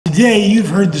Today, you've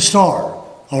heard the star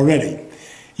already.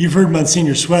 You've heard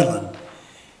Monsignor Swetland.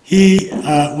 He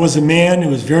was a man who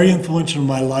was very influential in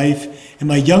my life, in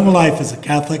my young life as a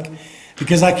Catholic,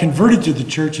 because I converted to the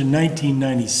church in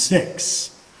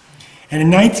 1996. And in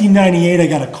 1998, I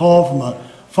got a call from a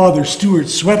Father Stuart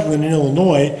Swetland in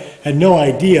Illinois. Had no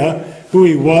idea who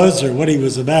he was or what he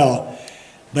was about.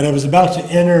 But I was about to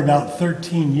enter about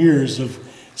 13 years of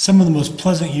some of the most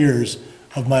pleasant years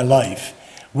of my life,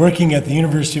 working at the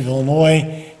University of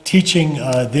Illinois, teaching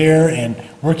there and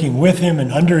working with him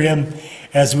and under him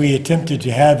as we attempted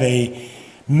to have a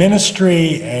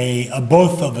ministry,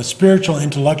 both of a spiritual and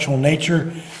intellectual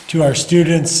nature to our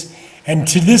students. And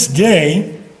to this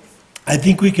day, I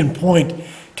think we can point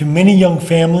to many young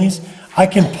families. I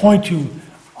can point to,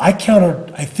 I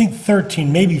counted, I think 13,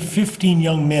 maybe 15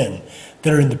 young men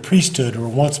that are in the priesthood who were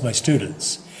once my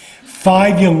students.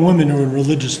 5 young women who are in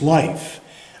religious life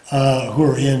who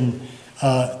are in,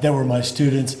 that were my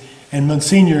students. And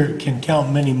Monsignor can count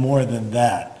many more than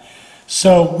that.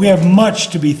 So we have much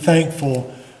to be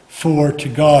thankful for to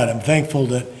God. I'm thankful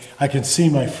that I can see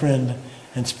my friend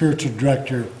and spiritual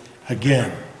director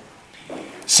again.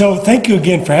 So thank you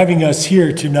again for having us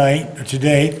here tonight, or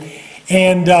today.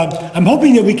 And I'm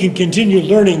hoping that we can continue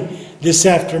learning this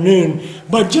afternoon.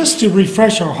 But just to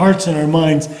refresh our hearts and our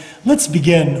minds, let's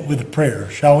begin with a prayer,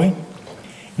 shall we?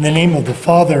 In the name of the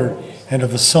Father, and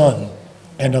of the Son,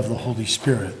 and of the Holy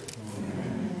Spirit.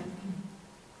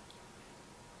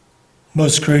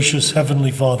 Most gracious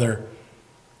Heavenly Father,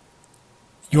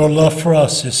 your love for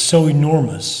us is so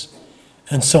enormous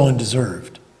and so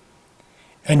undeserved.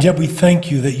 And yet we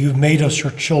thank you that you've made us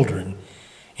your children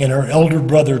in our elder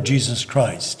brother, Jesus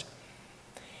Christ.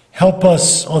 Help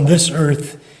us on this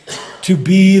earth to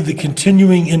be the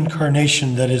continuing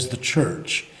incarnation that is the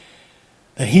church,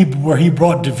 where he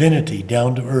brought divinity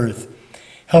down to earth.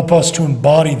 Help us to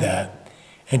embody that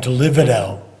and to live it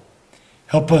out.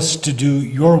 Help us to do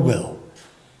your will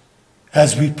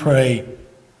as we pray,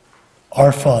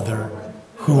 Our Father,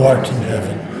 who art in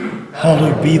heaven,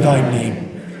 hallowed be thy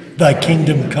name. Thy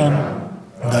kingdom come,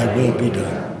 thy will be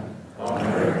done,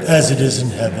 as it is in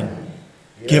heaven.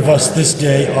 Give us this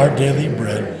day our daily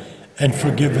bread, and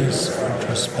forgive us our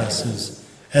trespasses,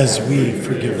 as we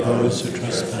forgive those who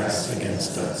trespass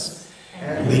against us.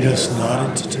 Lead us not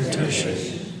into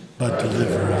temptation, but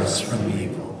deliver us from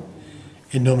evil.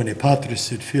 In nomine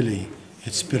Patris et Filii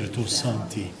et Spiritus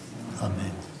Sancti.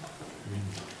 Amen.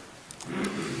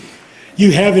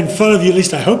 You have in front of you, at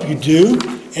least I hope you do,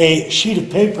 a sheet of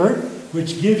paper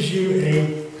which gives you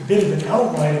a bit of an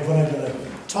outline of what I'm going to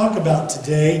talk about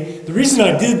today. The reason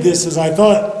I did this is I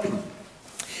thought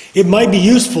it might be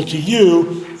useful to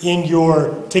you in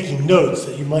your taking notes,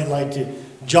 that you might like to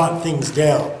jot things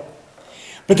down.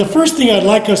 But the first thing I'd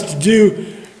like us to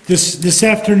do this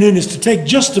afternoon is to take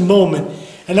just a moment,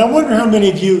 and I wonder how many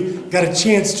of you got a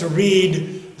chance to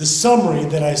read the summary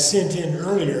that I sent in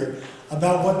earlier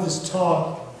about what this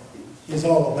talk is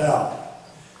all about.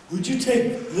 Would you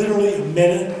take literally a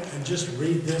minute and just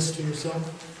read this to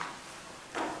yourself?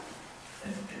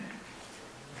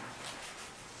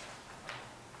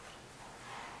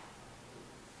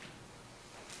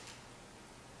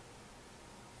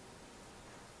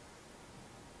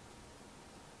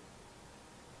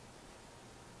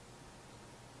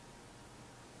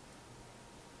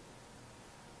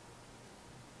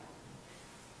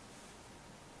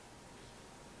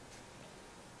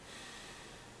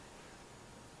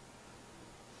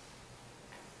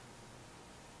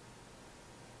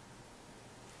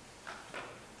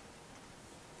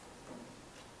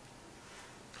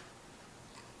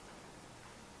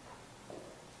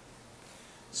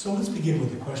 So let's begin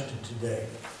with the question today.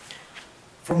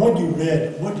 From what you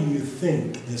read, what do you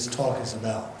think this talk is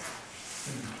about?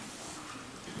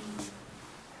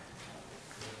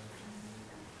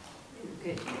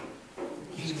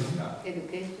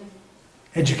 Education.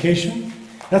 Education?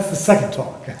 That's the second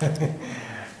talk.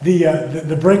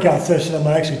 the breakout session I'm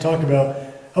going to talk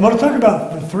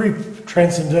about the 3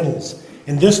 transcendentals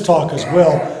in this talk as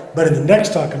well, but in the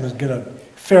next talk I'm going to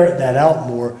ferret that out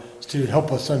more to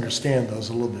help us understand those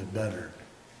a little bit better.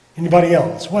 Anybody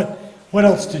else? What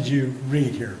else did you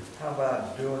read here? How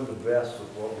about doing the best with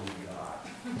what we've got?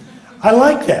 I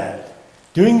like that.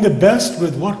 Doing the best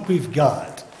with what we've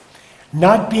got.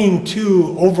 Not being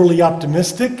too overly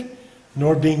optimistic,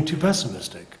 nor being too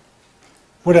pessimistic.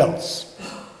 What else?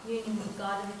 Union with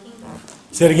God in the kingdom.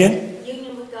 Say it again?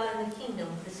 Union with God in the kingdom.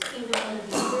 This kingdom under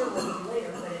the spirit will be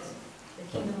later, but it's the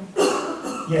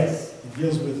kingdom. Yes, it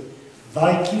deals with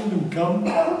thy kingdom come,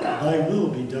 thy will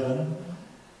be done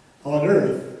on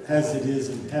earth as it is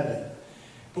in heaven.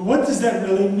 But what does that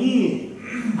really mean?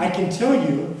 I can tell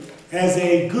you, as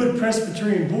a good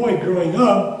Presbyterian boy growing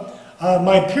up,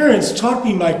 my parents taught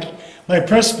me my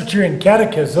Presbyterian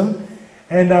catechism,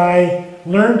 and I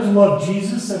learned to love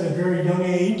Jesus at a very young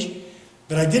age,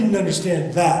 but I didn't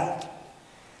understand that.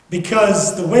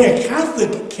 Because the way a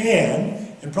Catholic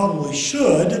can, and probably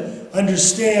should,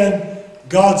 understand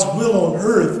God's will on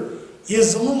earth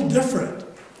is a little different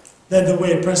than the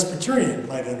way a Presbyterian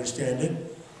might understand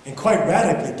it, and quite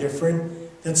radically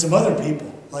different than some other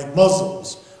people, like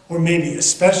Muslims, or maybe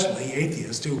especially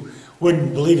atheists who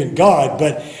wouldn't believe in God,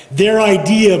 but their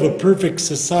idea of a perfect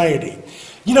society.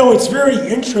 You know, it's very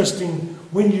interesting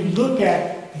when you look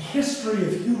at the history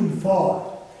of human thought,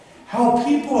 how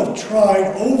people have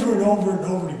tried over and over and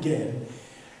over again.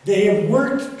 They have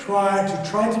worked to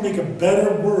try to make a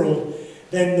better world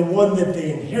than the one that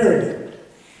they inherited.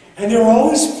 And they were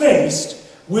always faced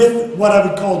with what I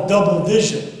would call double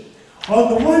vision.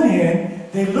 On the one hand,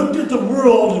 they looked at the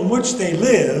world in which they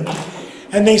lived,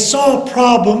 and they saw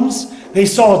problems, they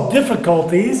saw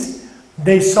difficulties,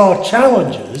 they saw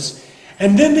challenges,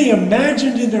 and then they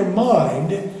imagined in their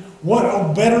mind what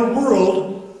a better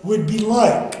world would be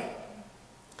like.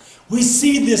 We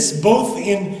see this both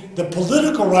in the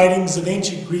political writings of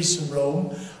ancient Greece and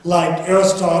Rome, like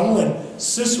Aristotle and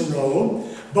Cicero,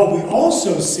 but we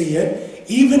also see it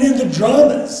even in the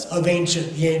dramas of the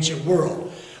ancient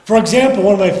world. For example,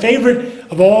 one of my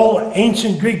favorite of all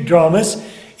ancient Greek dramas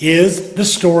is the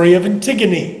story of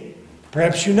Antigone.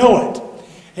 Perhaps you know it,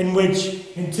 in which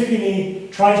Antigone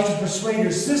tries to persuade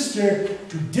her sister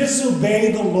to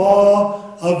disobey the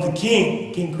law of the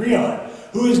king, King Creon,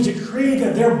 who has decreed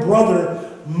that their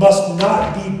brother must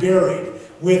not be buried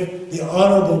with the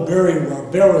honorable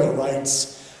burial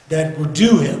rites that were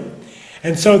due him.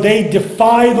 And so they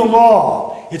defy the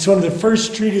law. It's one of the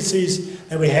first treatises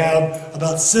that we have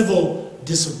about civil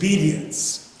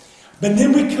disobedience. But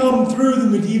then we come through the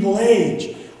medieval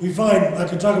age. We find, I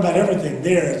could talk about everything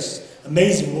there. It's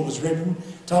amazing what was written.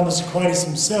 Thomas Aquinas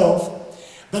himself.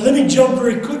 But let me jump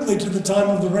very quickly to the time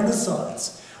of the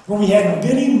Renaissance, where we had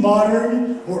many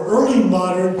modern or early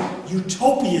modern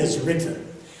utopias written,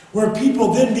 where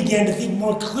people then began to think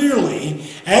more clearly.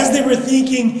 As they were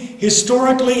thinking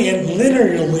historically and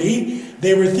linearly,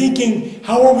 they were thinking,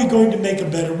 how are we going to make a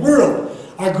better world?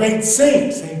 Our great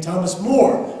saint, St. Thomas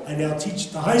More, I now teach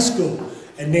at the high school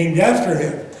and named after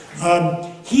him,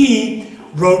 he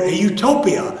wrote a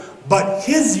utopia, but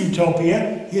his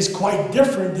utopia is quite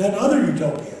different than other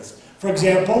utopias. For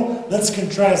example, let's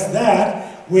contrast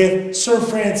that with Sir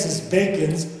Francis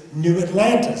Bacon's New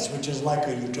Atlantis, which is like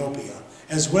a utopia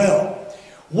as well.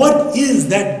 What is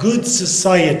that good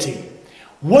society?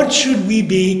 What should we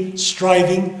be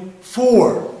striving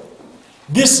for?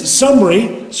 This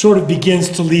summary sort of begins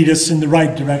to lead us in the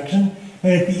right direction.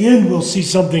 And at the end, we'll see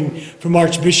something from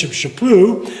Archbishop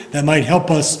Chaput that might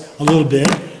help us a little bit,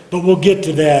 but we'll get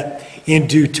to that in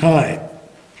due time.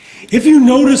 If you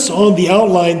notice on the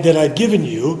outline that I've given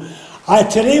you,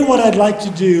 today what I'd like to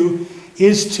do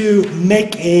is to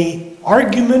make an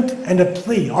argument and a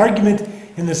plea. Argument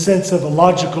in the sense of a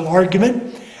logical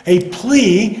argument. A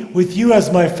plea with you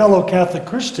as my fellow Catholic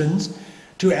Christians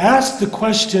to ask the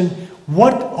question,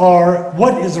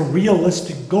 what is a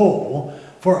realistic goal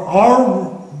for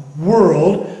our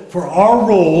world, for our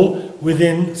role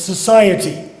within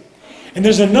society? And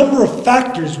there's a number of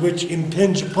factors which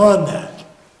impinge upon that.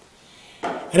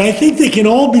 And I think they can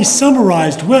all be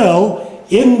summarized well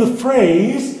in the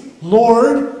phrase,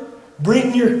 Lord,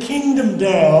 bring your kingdom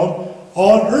down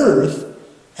on earth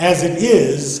as it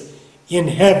is in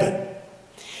heaven.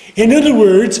 In other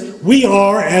words, we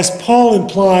are, as Paul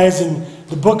implies in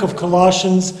the book of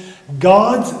Colossians,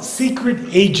 God's secret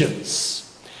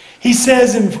agents. He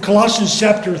says in Colossians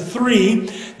chapter 3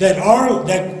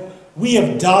 that we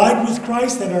have died with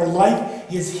Christ, that our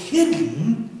life is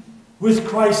hidden with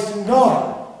Christ in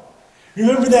God.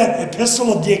 Remember that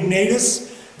epistle of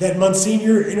Diognetus that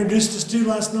Monsignor introduced us to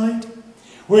last night?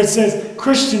 Where it says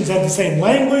Christians have the same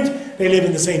language, they live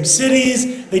in the same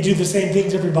cities, they do the same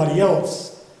things everybody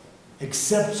else,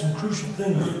 except some crucial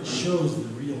thing that shows the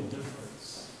real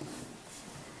difference.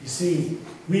 You see,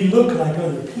 we look like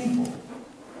other people.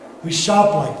 We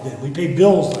shop like them, we pay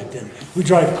bills like them, we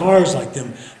drive cars like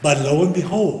them, but lo and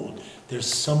behold, there's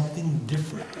something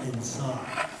different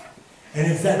inside.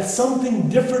 And it's that something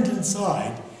different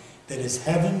inside that is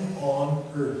heaven on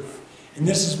earth. And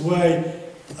this is why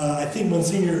I think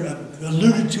Monsignor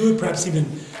alluded to it, perhaps even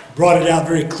brought it out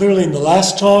very clearly in the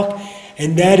last talk,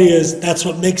 and that's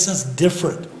what makes us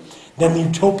different than the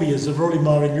utopias of early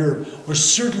modern Europe, or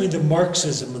certainly the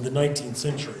Marxism of the 19th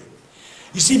century.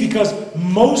 You see, because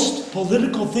most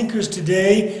political thinkers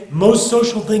today, most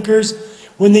social thinkers,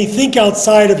 when they think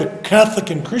outside of a Catholic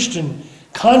and Christian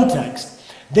context,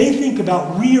 they think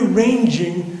about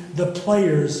rearranging the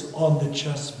players on the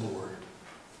chessboard.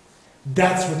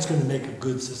 That's what's going to make a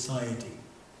good society.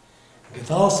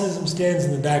 Catholicism stands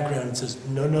in the background and says,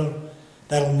 no, no,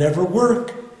 that'll never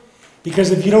work.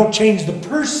 Because if you don't change the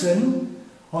person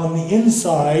on the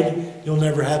inside, you'll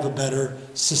never have a better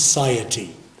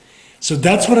society. So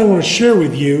that's what I want to share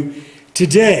with you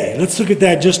today. Let's look at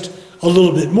that just a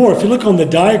little bit more. If you look on the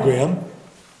diagram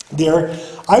there,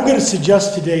 I'm going to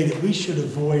suggest today that we should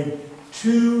avoid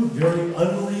two very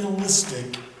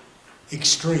unrealistic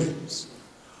extremes.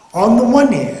 On the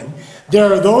one hand,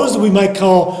 there are those that we might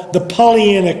call the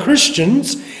Pollyanna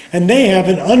Christians, and they have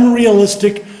an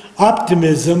unrealistic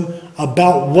optimism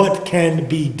about what can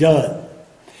be done.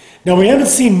 Now, we haven't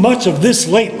seen much of this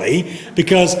lately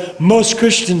because most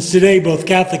Christians today, both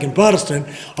Catholic and Protestant,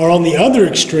 are on the other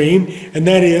extreme, and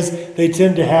that is they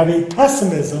tend to have a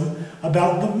pessimism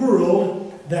about the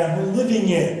world that we're living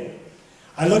in.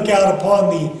 I look out upon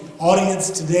the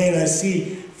audience today and I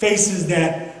see faces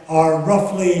that are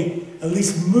roughly at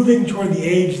least moving toward the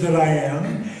age that I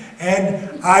am,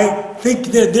 and I think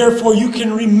that therefore you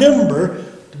can remember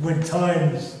when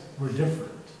times were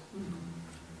different.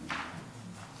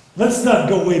 Let's not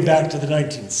go way back to the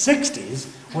 1960s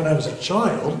when I was a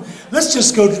child. Let's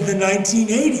just go to the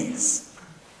 1980s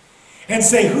and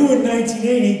say who in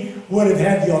 1980 would have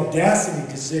had the audacity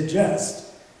to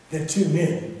suggest that two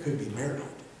men could be married.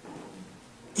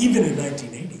 Even in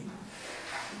 1980.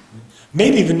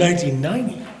 Maybe even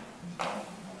 1990.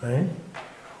 Right?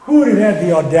 Who would have had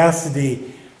the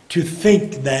audacity to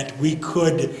think that we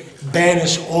could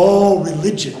banish all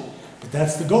religion? But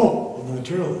that's the goal of the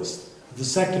materialist, of the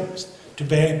secularist, to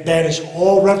banish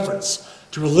all reference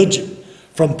to religion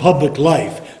from public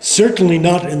life. Certainly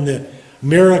not in the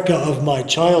America of my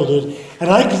childhood. And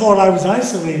I thought I was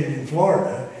isolated in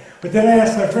Florida. But then I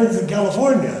asked my friends in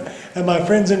California and my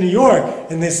friends in New York,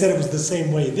 and they said it was the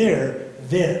same way there.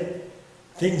 Then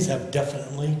things have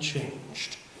definitely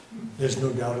changed. There's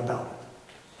no doubt about it.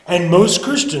 And most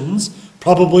Christians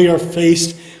probably are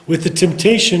faced with the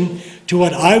temptation to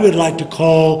what I would like to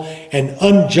call an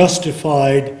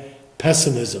unjustified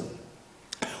pessimism.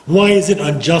 Why is it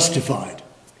unjustified?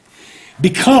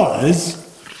 Because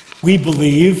we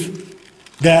believe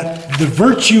that the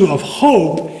virtue of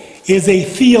hope is a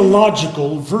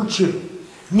theological virtue,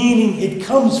 meaning it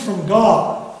comes from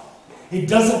God. It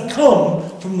doesn't come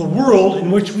from the world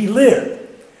in which we live.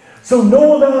 So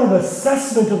no amount of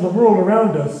assessment of the world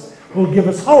around us will give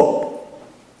us hope.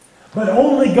 But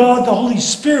only God, the Holy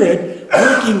Spirit,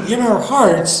 working in our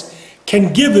hearts,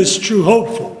 can give us true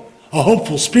a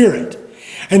hopeful spirit.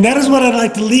 And that is what I'd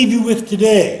like to leave you with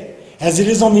today, as it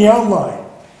is on the outline.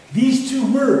 These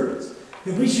two words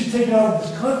that we should take out of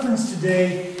this conference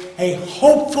today, a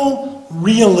hopeful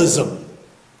realism.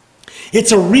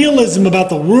 It's a realism about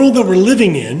the world that we're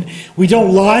living in. We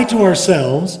don't lie to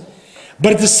ourselves,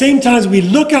 but at the same time as we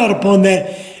look out upon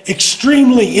that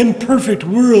extremely imperfect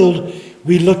world,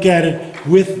 we look at it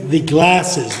with the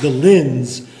glasses, the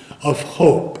lens of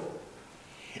hope.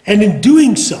 And in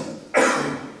doing so,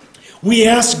 we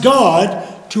ask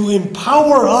God to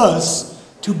empower us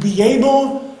to be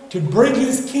able to bring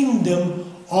His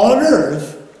kingdom on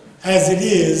earth as it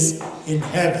is in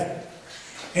heaven.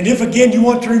 And if again you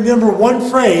want to remember one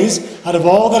phrase out of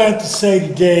all that I have to say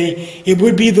today, it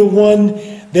would be the one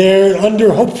there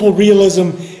under hopeful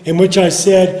realism in which I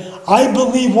said, I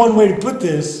believe one way to put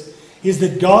this is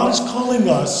that God is calling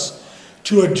us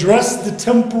to address the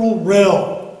temporal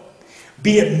realm,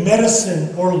 be it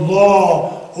medicine or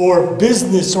law or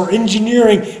business or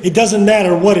engineering, it doesn't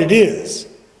matter what it is.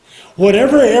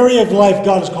 Whatever area of life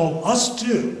God has called us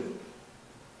to,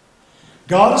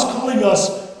 God is calling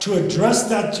us to address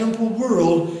that temporal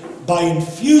world by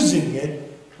infusing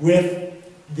it with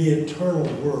the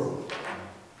eternal world.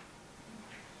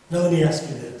 Now let me ask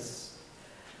you this.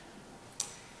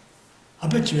 I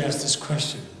bet you asked this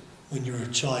question when you were a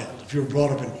child, if you were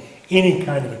brought up in any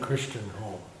kind of a Christian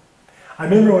home. I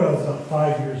remember when I was about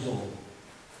 5 years old,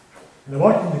 and I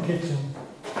walked in the kitchen,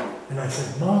 and I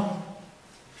said, Mom,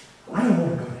 I don't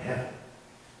want to go to heaven.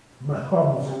 My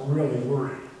mom was really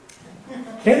worried.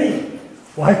 Kenny,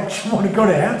 why don't you want to go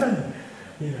to heaven?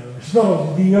 You know, she's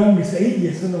the youngest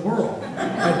atheist in the world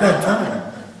at that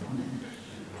time.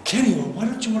 Kenny, well, why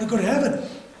don't you want to go to heaven?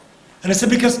 And I said,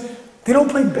 because they don't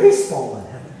play baseball in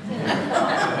heaven.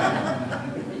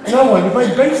 No one to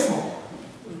play baseball.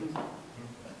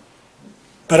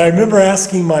 But I remember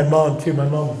asking my mom too. My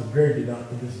mom was very devout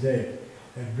to this day,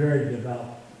 and very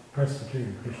devout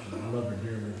Presbyterian Christian. I love her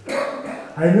dearly.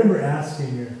 I remember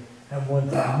asking her at one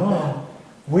time, Mom,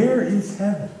 where is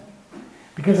heaven?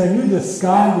 Because I knew the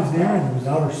sky was there and there was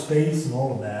outer space and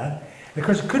all of that. And of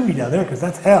course, it couldn't be down there because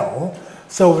that's hell.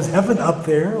 So was heaven up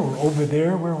there or over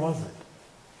there? Where was it?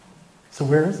 So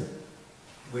where is it?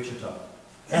 Wichita.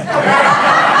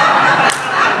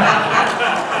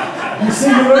 You see,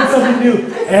 you learn something new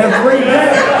every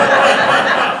day.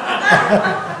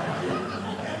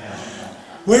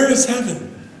 Where is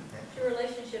heaven? It's your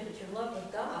relationship, it's your love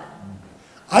with God.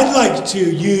 I'd like to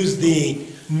use the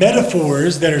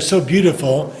metaphors that are so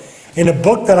beautiful in a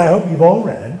book that I hope you've all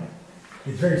read.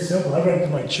 It's very simple. I've read it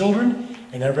to my children,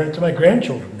 and I've read it to my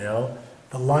grandchildren now.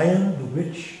 The Lion, the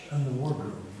Witch, and the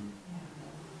Wardrobe.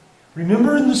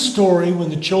 Remember in the story when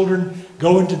the children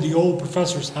go into the old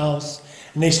professor's house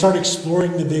and they start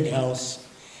exploring the big house,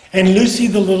 and Lucy,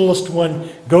 the littlest one,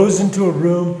 goes into a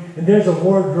room and there's a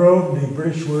wardrobe, the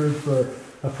British word for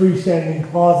a freestanding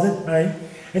closet, right?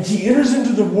 And she enters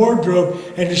into the wardrobe,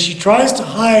 and as she tries to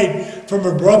hide from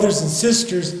her brothers and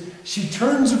sisters, she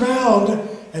turns around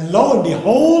and lo and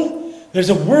behold, there's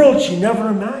a world she never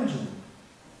imagined.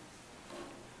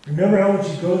 Remember how when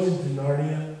she goes into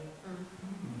Narnia?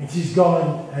 And she's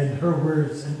gone, and her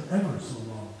words, an ever so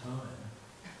long time.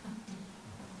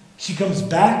 She comes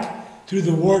back through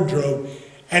the wardrobe,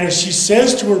 and as she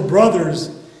says to her brothers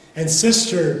and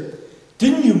sister,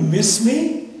 didn't you miss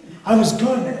me? I was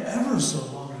gone an ever so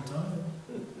long time.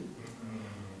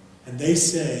 And they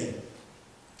say,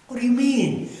 what do you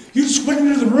mean? You just went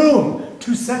into the room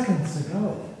 2 seconds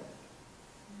ago.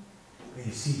 But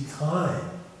you see, time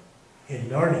in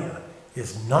Narnia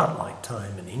is not like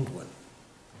time in England.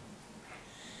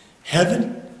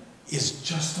 Heaven is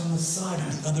just on the side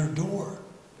of the other door.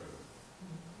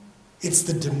 It's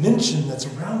the dimension that's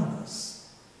around us.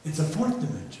 It's a fourth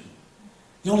dimension.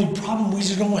 The only problem, we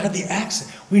just don't have the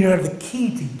access. We don't have the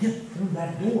key to get through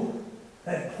that door,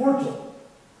 that portal.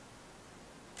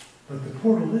 But the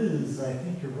portal is, I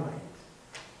think you're right.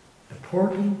 The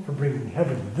portal for bringing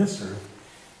heaven to this earth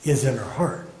is in our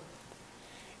heart.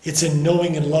 It's in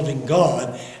knowing and loving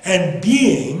God and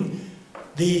being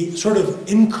the sort of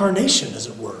incarnation, as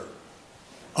it were,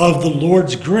 of the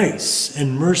Lord's grace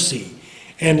and mercy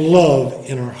and love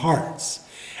in our hearts.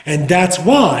 And that's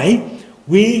why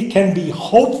we can be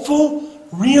hopeful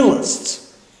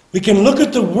realists. We can look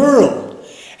at the world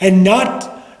and not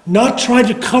try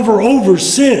to cover over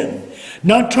sin,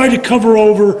 not try to cover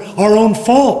over our own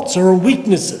faults or our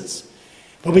weaknesses,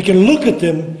 but we can look at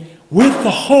them with the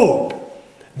hope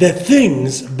that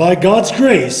things, by God's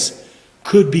grace,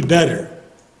 could be better.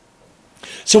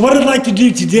 So what I'd like to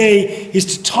do today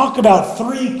is to talk about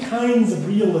 3 kinds of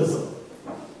realism.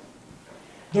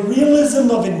 The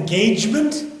realism of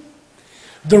engagement,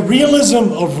 the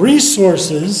realism of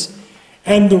resources,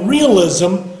 and the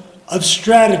realism of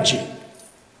strategy.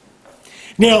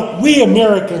 Now, we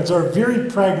Americans are very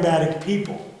pragmatic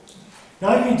people. Now,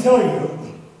 I can tell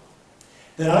you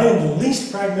that I am the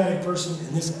least pragmatic person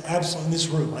in this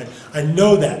room. I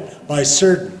know that by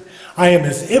certain. I am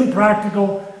as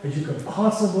impractical as you could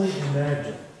possibly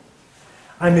imagine.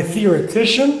 I'm a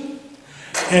theoretician,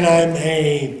 and I'm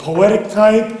a poetic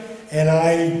type, and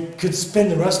I could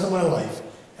spend the rest of my life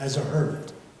as a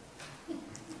hermit.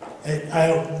 I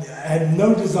had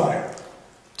no desire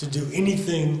to do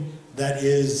anything that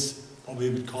is what we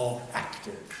would call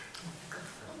active.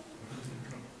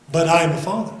 But I'm a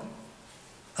father.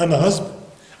 I'm a husband,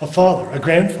 a father, a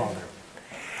grandfather.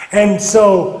 And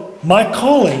so my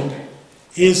calling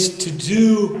is to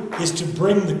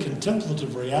bring the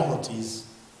contemplative realities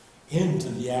into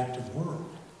the active world.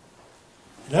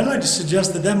 And I'd like to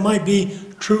suggest that might be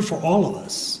true for all of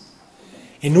us.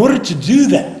 In order to do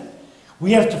that,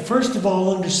 we have to first of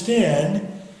all understand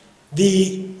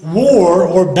the war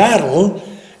or battle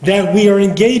that we are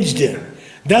engaged in.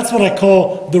 That's what I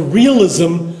call the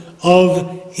realism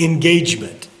of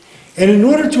engagement. And in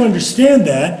order to understand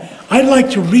that, I'd like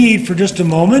to read for just a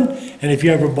moment, and if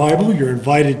you have a Bible, you're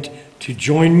invited to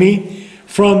join me,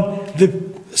 from the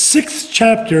 6th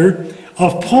chapter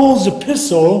of Paul's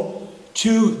epistle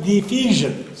to the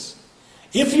Ephesians.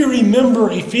 If you remember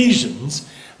Ephesians,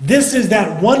 this is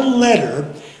that one letter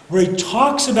where he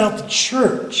talks about the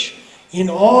church in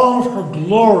all of her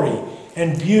glory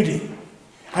and beauty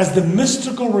as the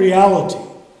mystical reality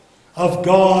of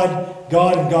God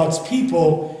and God's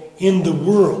people in the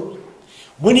world.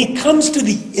 When he comes to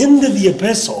the end of the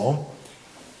epistle,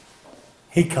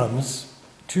 he comes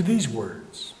to these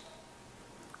words.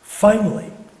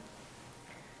 Finally,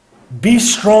 be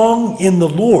strong in the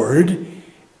Lord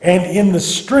and in the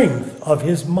strength of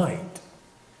his might.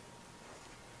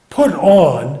 Put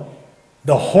on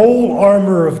the whole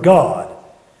armor of God,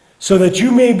 so that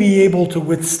you may be able to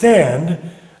withstand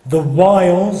the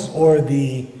wiles or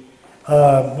the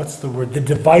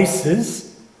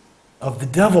devices of the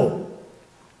devil.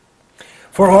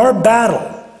 For our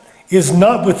battle is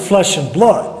not with flesh and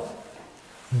blood,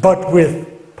 but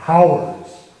with powers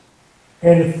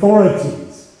and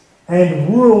authorities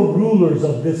and world rulers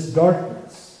of this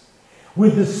darkness,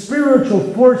 with the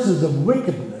spiritual forces of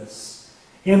wickedness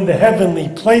in the heavenly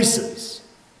places.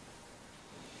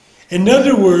 In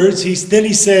other words, then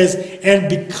he says, and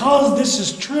because this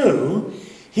is true,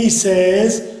 he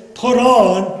says, put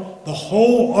on the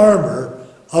whole armor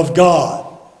of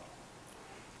God.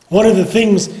 One of the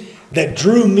things that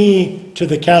drew me to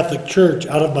the Catholic Church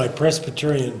out of my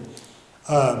Presbyterian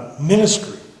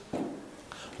ministry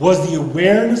was the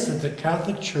awareness that the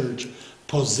Catholic Church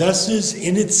possesses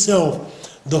in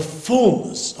itself the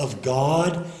fullness of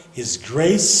God, His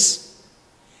grace,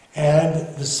 and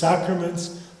the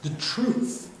sacraments, the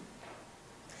truth.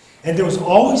 And there was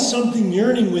always something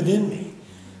yearning within me,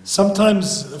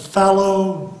 sometimes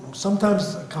fallow,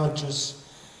 sometimes conscious,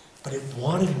 but it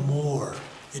wanted more.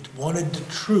 It wanted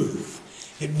the truth.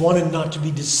 It wanted not to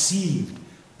be deceived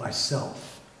by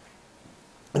self.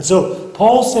 And so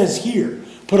Paul says here,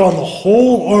 put on the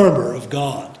whole armor of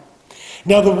God.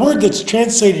 Now the word that's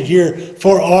translated here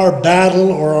for our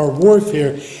battle or our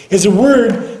warfare is a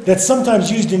word that's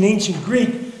sometimes used in ancient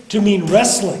Greek to mean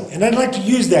wrestling. And I'd like to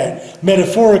use that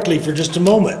metaphorically for just a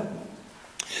moment.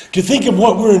 To think of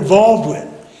what we're involved with.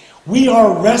 We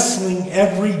are wrestling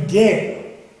every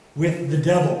day with the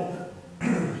devil.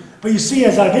 But you see,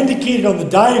 as I've indicated on the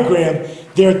diagram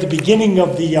there at the beginning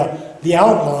of the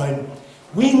outline,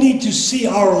 we need to see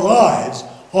our lives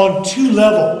on two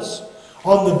levels.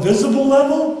 On the visible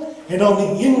level and on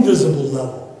the invisible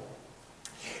level.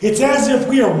 It's as if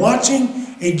we are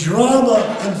watching a drama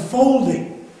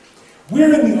unfolding.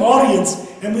 We're in the audience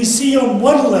and we see on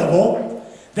one level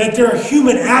that there are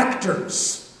human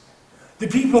actors, the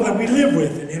people that we live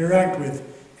with and interact with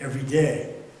every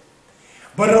day.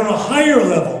 But on a higher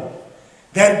level,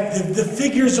 that the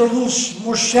figures are a little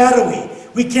more shadowy.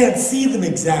 We can't see them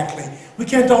exactly. We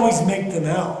can't always make them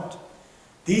out.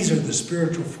 These are the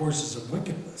spiritual forces of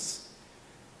wickedness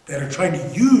that are trying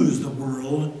to use the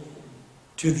world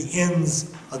to the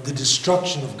ends of the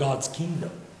destruction of God's kingdom.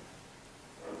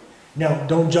 Now,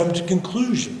 don't jump to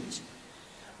conclusions.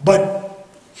 But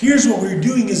here's what we're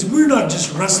doing is we're not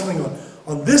just wrestling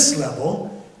on this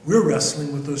level. We're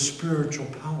wrestling with those spiritual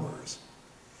powers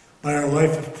by our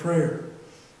life of prayer,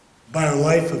 by our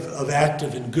life of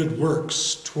active and good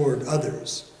works toward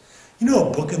others. You know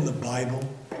a book in the Bible?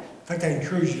 In fact, I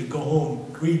encourage you to go home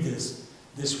and read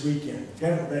this weekend. If you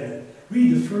haven't read it,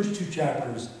 read the first 2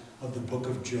 chapters of the book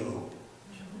of Job.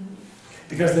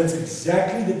 Because that's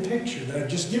exactly the picture that I've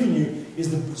just given you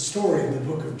is the story of the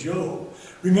book of Job.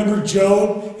 Remember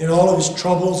Job in all of his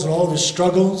troubles and all of his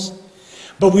struggles?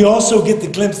 But we also get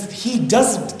the glimpse that he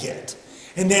doesn't get.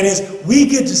 And that is, we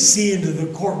get to see into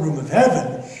the courtroom of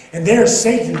heaven. And there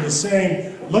Satan is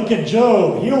saying, look at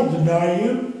Job, he'll deny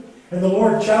you. And the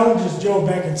Lord challenges Job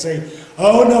back and say,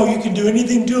 oh no, you can do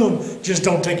anything to him, just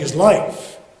don't take his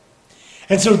life.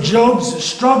 And so Job's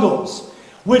struggles,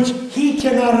 which he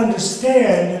cannot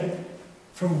understand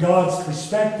from God's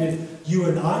perspective, you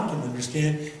and I can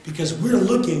understand because we're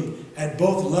looking at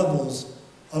both levels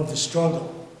of the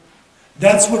struggle.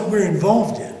 That's what we're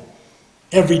involved in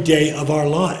every day of our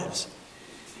lives.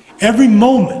 Every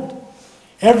moment,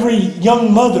 every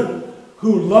young mother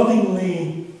who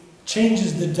lovingly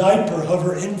changes the diaper of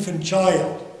her infant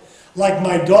child. Like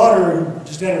my daughter who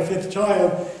just had her 5th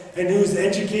child and who's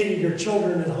educating her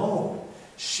children at home.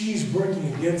 She's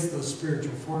working against those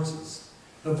spiritual forces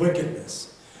of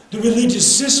wickedness. The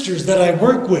religious sisters that I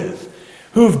work with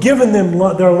who have given them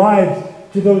their lives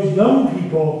to those young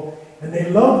people and they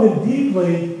love them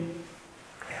deeply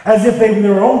as if they were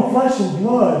their own flesh and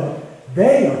blood,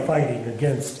 they are fighting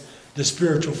against the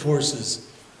spiritual forces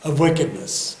of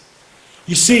wickedness.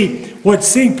 You see, what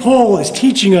St. Paul is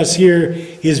teaching us here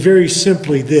is very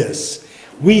simply this.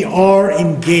 We are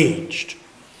engaged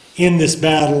in this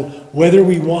battle, whether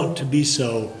we want to be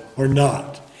so or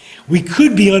not. We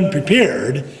could be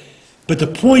unprepared, but the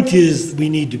point is we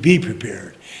need to be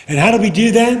prepared. And how do we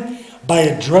do that? By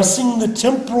addressing the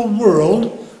temporal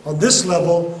world on this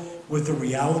level with the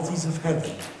realities of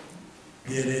heaven.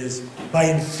 It is by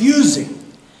infusing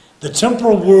the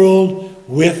temporal world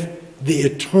with the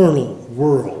eternal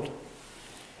world.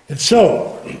 And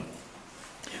so,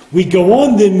 we go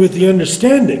on then with the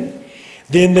understanding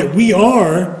then that we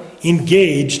are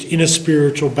engaged in a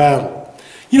spiritual battle.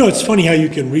 You know, it's funny how you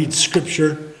can read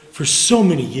Scripture for so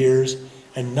many years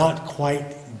and not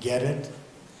quite get it.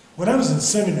 When I was in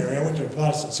seminary, I went to a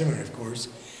Protestant seminary, of course,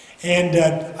 and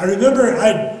I remember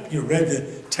I'd read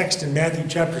the text in Matthew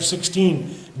chapter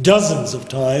 16 dozens of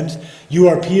times. You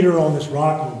are Peter, on this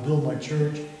rock I will build my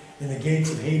church, and the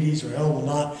gates of Hades or hell will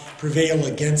not prevail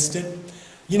against it.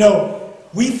 You know,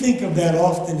 we think of that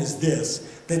often as this,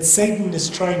 that Satan is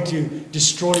trying to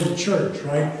destroy the church,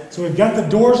 right? So we've got the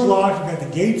doors locked, we've got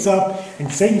the gates up,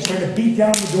 and Satan's trying to beat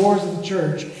down the doors of the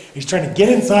church. He's trying to get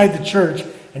inside the church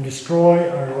and destroy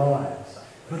our lives.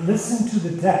 But listen to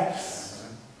the text.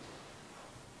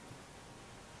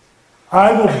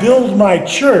 I will build my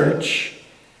church,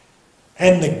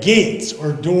 and the gates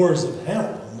or doors of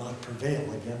hell will not prevail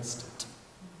against it.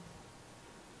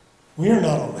 We are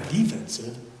not on the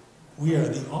defensive, we are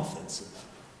the offensive.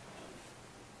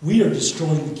 We are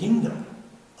destroying the kingdom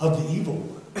of the evil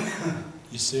one,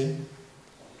 you see?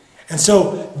 And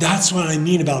so that's what I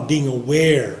mean about being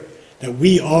aware that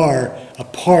we are a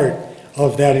part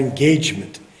of that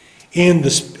engagement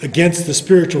against the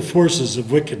spiritual forces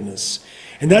of wickedness.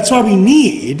 And that's why we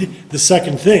need the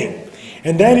second thing,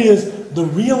 and that is the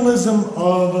realism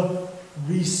of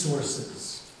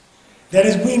resources. That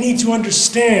is, we need to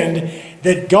understand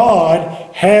that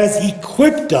God has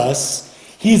equipped us.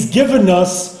 He's given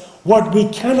us what we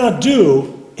cannot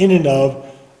do in and of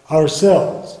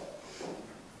ourselves.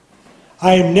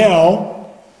 I am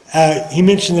now, he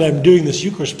mentioned that I'm doing this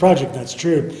Eucharist project, that's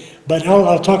true, but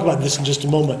I'll talk about this in just a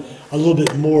moment a little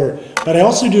bit more. But I'm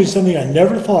also doing something I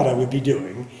never thought I would be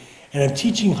doing, and I'm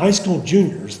teaching high school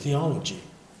juniors theology.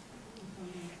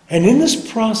 And in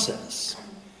this process,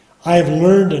 I have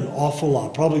learned an awful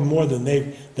lot, probably more than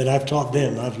I've taught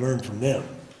them, I've learned from them.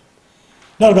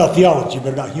 Not about theology,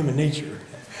 but about human nature.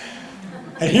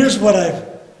 And here's what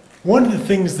one of the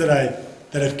things that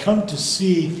I've come to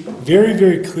see very,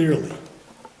 very clearly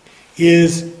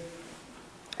is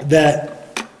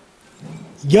that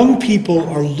young people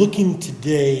are looking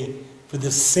today for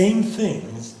the same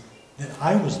things that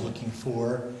I was looking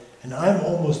for, and I'm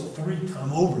over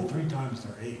three times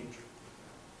their age.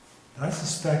 And I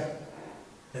suspect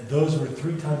that those who are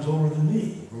 3 times older than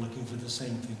me were looking for the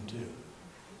same thing too.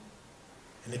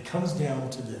 And it comes down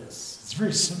to this. It's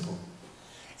very simple.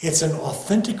 It's an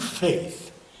authentic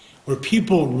faith where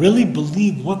people really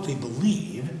believe what they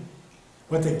believe,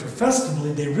 what they profess to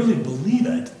believe, they really believe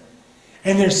it,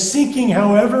 and they're seeking,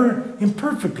 however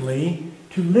imperfectly,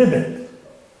 to live it.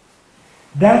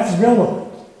 That's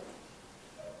relevant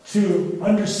to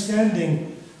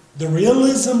understanding the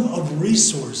realism of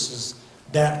resources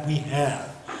that we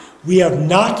have. We have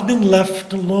not been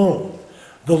left alone.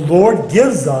 The Lord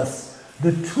gives us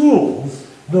the tools,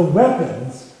 the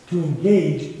weapons to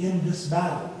engage in this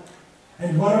battle.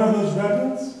 And what are those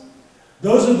weapons?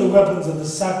 Those are the weapons of the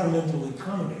sacramental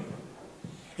economy,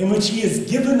 in which He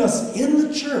has given us in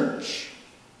the church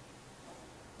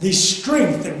the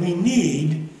strength that we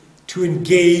need to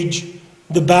engage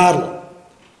the battle.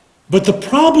 But the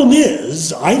problem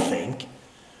is, I think,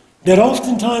 that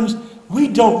oftentimes we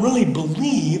don't really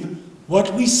believe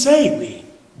what we say we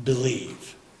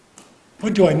believe.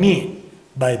 What do I mean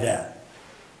by that?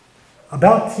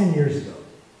 About 10 years ago,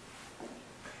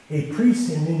 a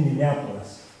priest in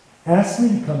Indianapolis asked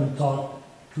me to come and talk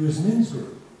to his men's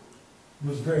group. I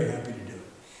was very happy to do it.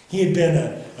 He had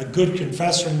been a good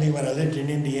confessor to me when I lived in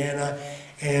Indiana,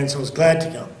 and so I was glad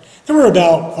to come. There were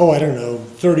about,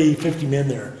 30, 50 men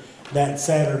there that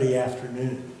Saturday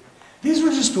afternoon. These were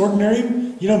just ordinary,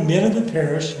 men of the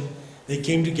parish, and they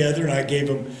came together and I gave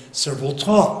them several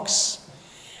talks.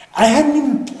 I hadn't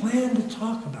even planned to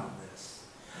talk about this,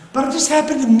 but I just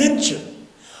happened to mention,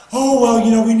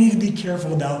 we need to be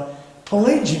careful about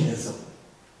Pelagianism.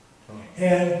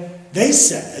 And they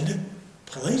said,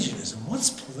 Pelagianism? What's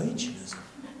Pelagianism?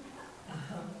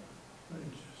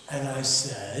 And I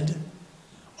said,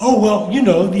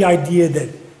 the idea that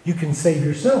you can save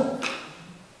yourself.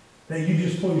 That you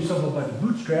just pull yourself up by the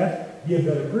bootstrap, be a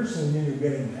better person, and then you'll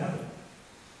get into heaven.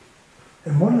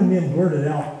 And one of the men blurted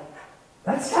out,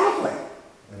 "That's Catholic."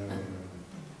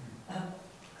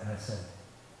 And I said,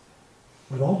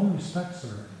 with all due respect,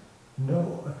 sir,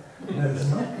 no, that is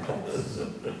not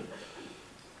Catholicism.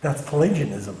 That's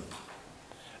Pelagianism.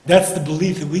 That's the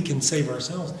belief that we can save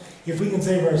ourselves. If we can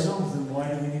save ourselves, then why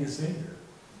do we need a Savior?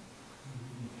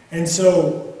 And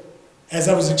so, as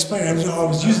I was explaining, I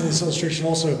was using this illustration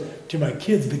also to my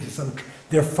kids because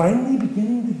they're finally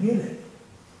beginning to get it.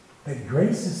 That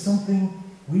grace is something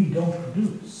we don't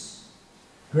produce.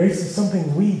 Grace is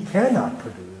something we cannot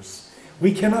produce.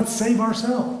 We cannot save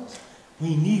ourselves.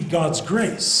 We need God's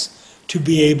grace to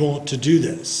be able to do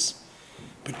this.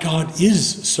 But God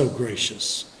is so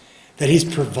gracious that He's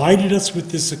provided us with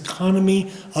this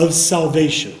economy of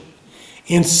salvation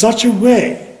in such a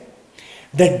way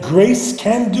that grace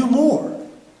can do more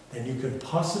than you could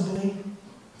possibly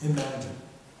imagine.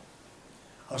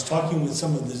 I was talking with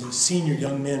some of the senior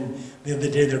young men the other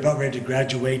day. They're about ready to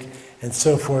graduate and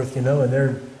so forth, and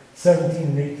they're 17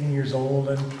 and 18 years old.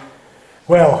 And,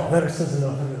 well, that says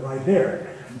enough of it right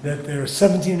there, that they're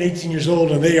 17 and 18 years old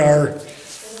and they are,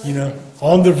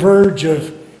 on the verge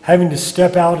of having to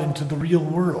step out into the real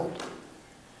world.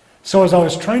 So as I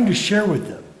was trying to share with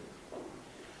them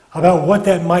about what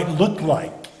that might look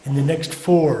like in the next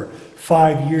 4,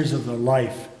 5 years of their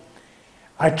life,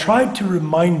 I tried to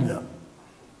remind them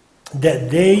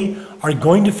that they are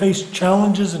going to face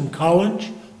challenges in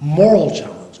college, moral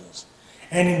challenges,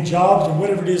 and in jobs or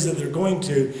whatever it is that they're going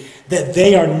to, that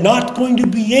they are not going to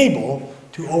be able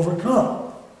to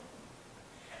overcome.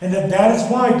 And that is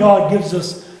why God gives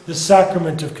us the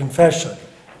sacrament of confession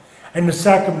and the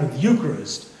sacrament of the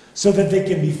Eucharist, so that they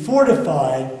can be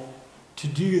fortified to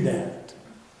do that.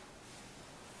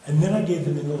 And then I gave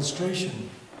them an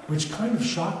illustration which kind of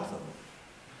shocked them.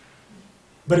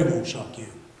 But it won't shock you.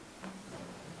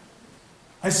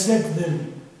 I said to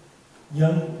them,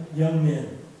 young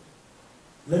men,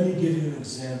 let me give you an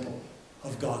example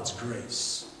of God's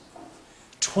grace.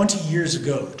 20 years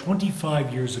ago,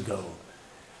 25 years ago,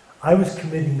 I was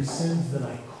committing sins that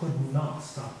I could not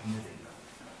stop committing.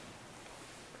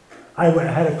 I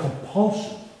had a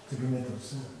compulsion to commit those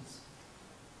sins.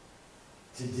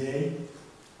 Today,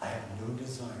 I have no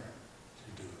desire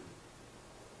to do it.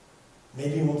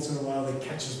 Maybe once in a while it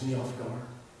catches me off guard,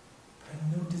 but I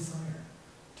have no desire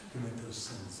to commit those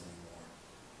sins anymore.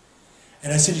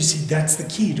 And I said, you see, that's the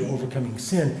key to overcoming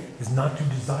sin, is not to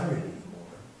desire it anymore.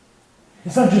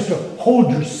 It's not just to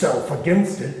hold yourself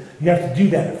against it. You have to do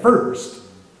that at first.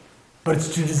 But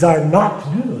it's to desire not to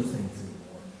do those things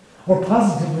anymore. Or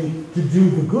positively to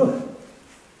do the good.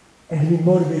 And to be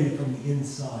motivated from the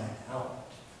inside out.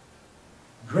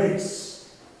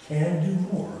 Grace can do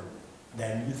more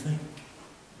than you think.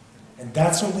 And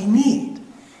that's what we need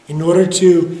in order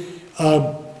to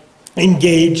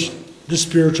engage the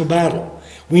spiritual battle.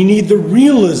 We need the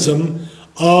realism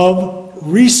of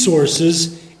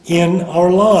resources in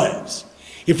our lives.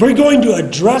 If we're going to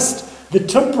address the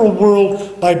temporal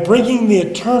world by bringing the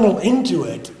eternal into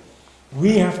it,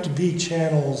 we have to be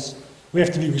channels, we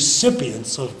have to be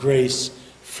recipients of grace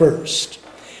first.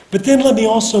 But then let me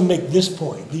also make this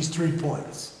point, these 3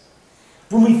 points.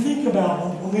 When we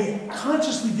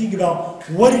consciously think about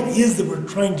what it is that we're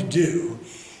trying to do,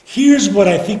 here's what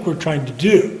I think we're trying to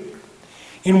do.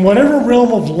 In whatever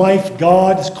realm of life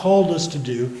God has called us to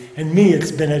do, and me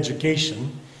it's been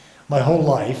education, my whole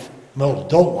life, my whole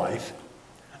adult life,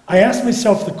 I ask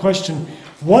myself the question,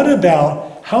 what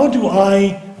about how do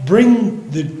I bring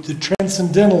the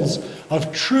transcendentals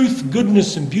of truth,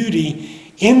 goodness, and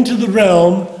beauty into the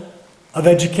realm of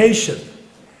education?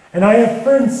 And I have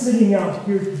friends sitting out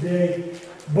here today,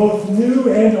 both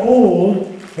new and old,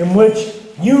 in which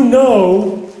you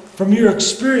know from your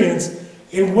experience,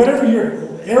 in whatever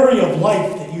your area of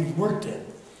life that you've worked in,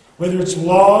 whether it's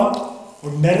law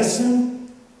or medicine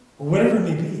or whatever it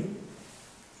may be,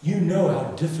 you know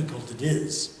how difficult it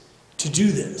is to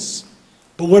do this.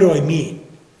 But what do I mean?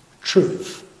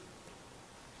 Truth.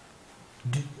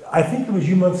 I think it was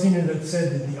you, Monsignor, that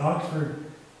said that the Oxford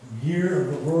Year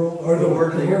of the World, or the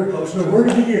word of the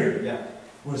year,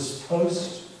 was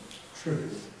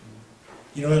post-truth.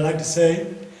 You know what I'd like to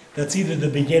say? That's either the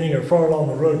beginning or far along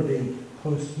the road to being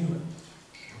post-human.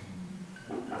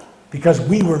 Because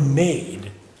we were made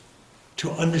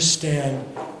to understand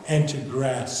and to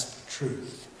grasp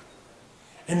truth.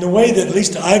 And the way that at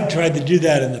least I've tried to do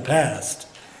that in the past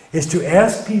is to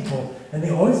ask people, and they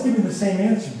always give me the same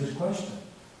answer to this question.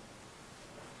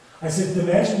 I said,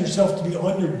 imagine yourself to be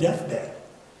on your deathbed.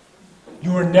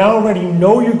 You are now ready, you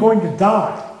know you're going to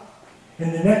die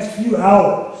in the next few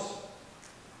hours.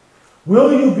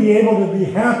 Will you be able to be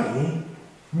happy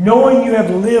knowing you have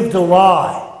lived a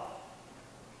lie?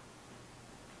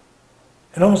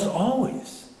 And almost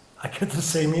always, I get the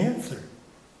same answer.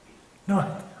 No,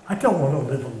 I don't want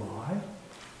to live a lie.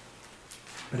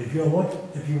 But if you don't want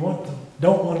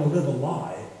to live a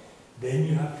lie, then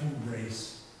you have to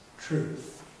embrace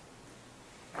truth.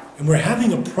 And we're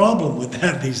having a problem with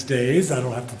that these days. I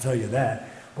don't have to tell you that.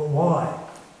 But why?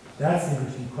 That's the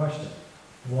interesting question.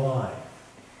 Why?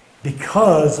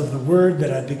 Because of the word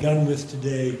that I've begun with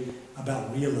today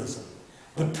about realism.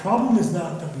 The problem is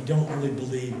not that we don't really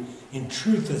believe in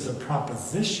truth as a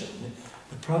proposition.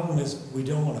 The problem is we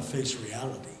don't want to face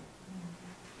reality.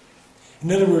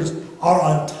 In other words, our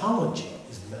ontology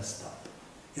is messed up.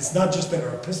 It's not just that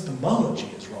our epistemology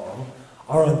is wrong,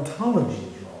 our ontology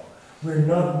is wrong. We're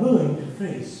not willing to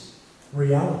face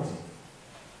reality.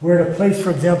 We're in a place,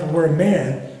 for example, where a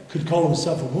man could call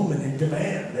himself a woman and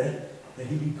demand that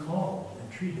he be called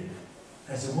and treated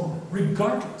as a woman,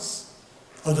 regardless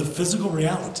of the physical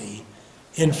reality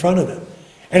in front of him.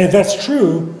 And if that's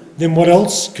true, then what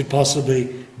else could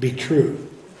possibly be true?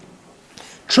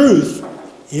 Truth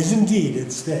is indeed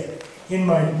at stake. In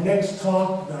my next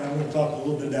talk, I'm going to talk a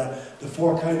little bit about the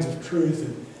 4 kinds of truth,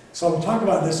 and so I'm going to talk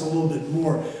about this a little bit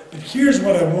more. But here's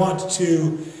what I want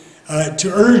to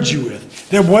urge you with,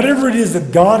 that whatever it is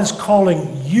that God is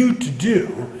calling you to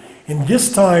do in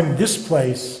this time, this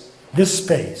place, this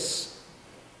space,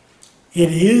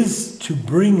 it is to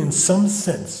bring, in some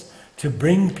sense, to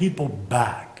bring people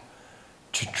back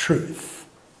to truth.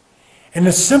 And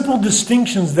the simple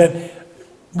distinctions that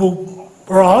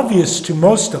are obvious to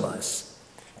most of us,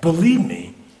 believe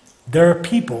me, there are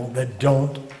people that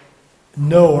don't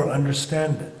know or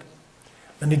understand it.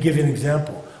 Let me give you an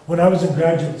example. When I was in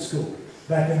graduate school,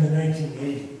 back in the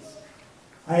 1980s,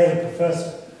 I had a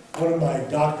professor. One of my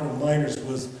doctoral minors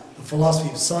was the philosophy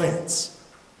of science.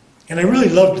 And I really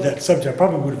loved that subject. I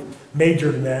probably would have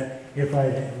majored in that if I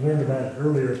had learned about it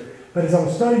earlier. But as I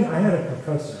was studying, I had a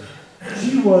professor.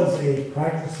 She was a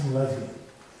practicing lesbian.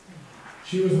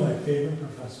 She was my favorite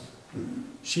professor.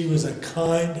 She was a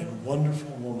kind and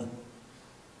wonderful woman.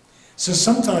 So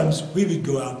sometimes we would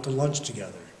go out to lunch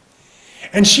together.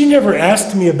 And she never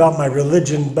asked me about my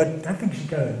religion, but I think she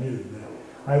kind of knew that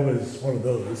I was one of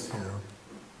those, you know.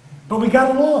 But we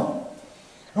got along.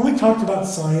 And we talked about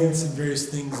science and various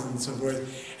things and so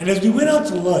forth. And as we went out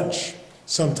to lunch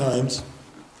sometimes,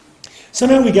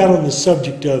 somehow we got on the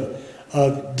subject of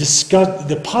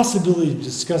the possibility of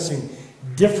discussing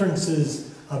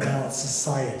differences about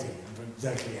society.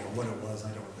 Exactly what it was, I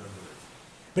don't remember.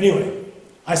 But anyway,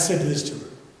 I said this to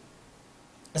her.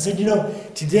 I said, you know,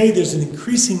 today there's an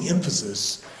increasing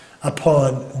emphasis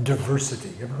upon diversity.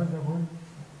 You ever heard that word?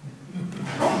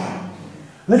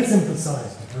 Let's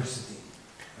emphasize diversity.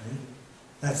 Right?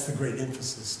 That's the great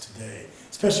emphasis today,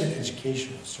 especially in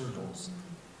educational circles.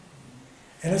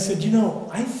 And I said, you know,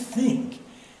 I think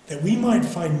that we might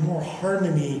find more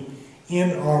harmony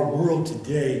in our world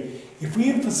today if we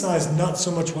emphasize not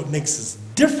so much what makes us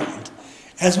different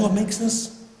as what makes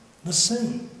us the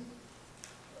same.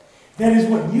 That is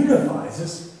what unifies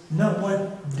us, not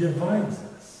what divides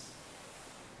us.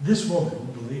 This woman,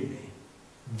 believe me,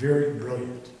 very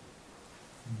brilliant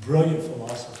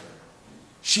philosopher.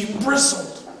 She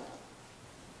bristled.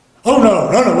 Oh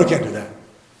no, we can't do that.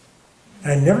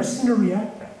 And I've never seen her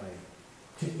react that way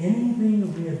to anything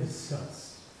that we have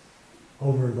discussed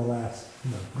over the last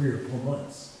 3 or 4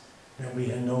 months that we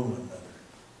had known one another.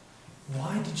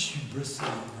 Why did she bristle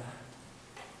at that?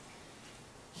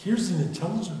 Here's an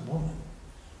intelligent woman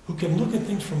who can look at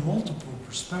things from multiple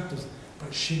perspectives,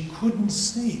 but she couldn't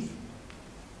see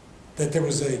that there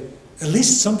was at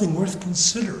least something worth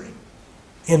considering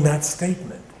in that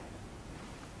statement.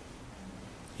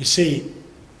 You see,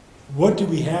 what do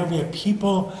we have? We have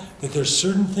people that there's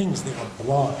certain things they are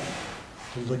blind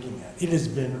to looking at. It has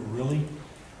been really,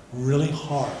 really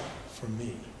hard for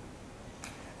me.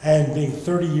 And being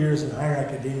 30 years in higher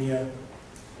academia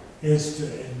is to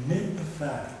admit the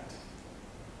fact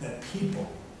that people,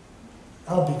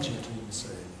 I'll be gentle and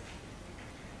say,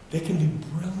 they can be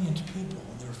brilliant people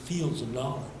in their fields of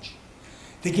knowledge.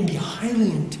 They can be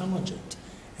highly intelligent,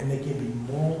 and they can be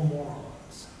moral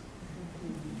morons.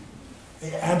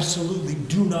 They absolutely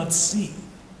do not see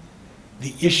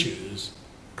the issues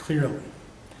clearly.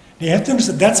 Now you have to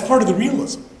understand, that's part of the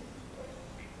realism.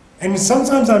 And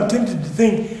sometimes I'm tempted to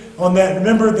think on that,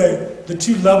 remember the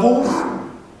 2 levels?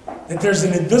 That there's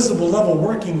an invisible level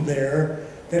working there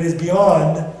that is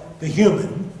beyond the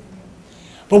human.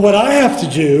 But what I have to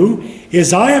do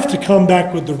is I have to come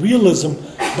back with the realism,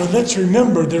 but let's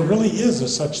remember there really is a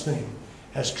such thing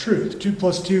as truth. 2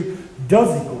 plus 2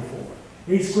 does equal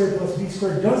 4. A squared plus b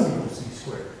squared does equal c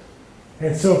squared.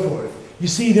 And so forth. You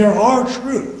see, there are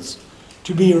truths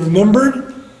to be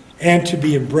remembered and to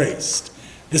be embraced.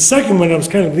 The second one, I was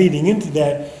kind of leading into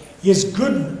that, is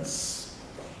goodness.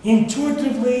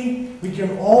 Intuitively, we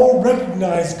can all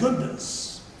recognize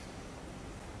goodness.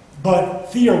 But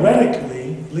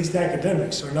theoretically, at least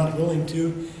academics are not willing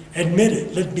to admit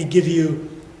it. Let me give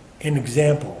you an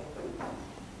example.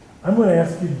 I'm going to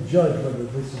ask you to judge whether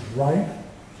this is right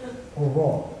or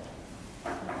wrong.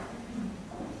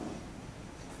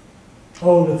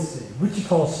 Oh, let's see.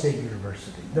 Wichita State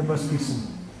University. There must be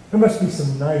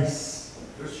some nice.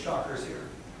 There's shockers here.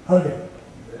 Okay.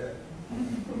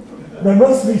 There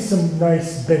must be some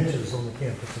nice benches on the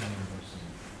campus of the university.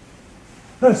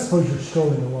 Let's suppose you're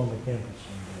strolling along the campus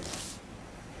one day.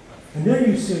 And there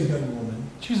you see a young woman.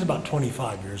 She's about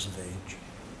 25 years of age.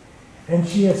 And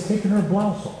she has taken her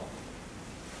blouse off.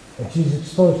 And she's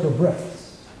exposed her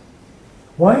breasts.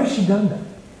 Why has she done that?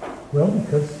 Well,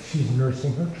 because she's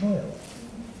nursing her child.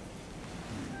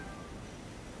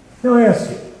 Now I ask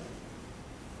you,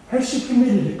 has she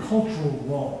committed a cultural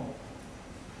wrong?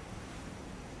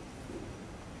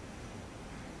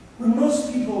 When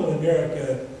most people in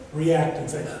America react and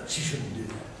say, she shouldn't do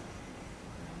that.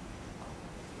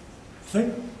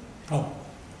 Think? Oh,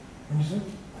 what did you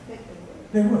say?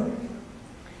 They would.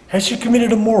 Has she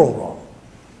committed a moral wrong?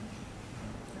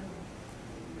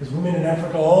 Because women in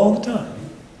Africa all the time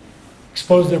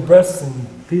expose their breasts and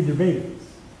feed their babies.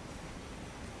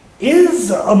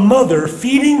 Is a mother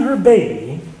feeding her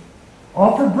baby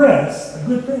off her breast a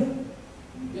good thing?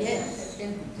 Yes.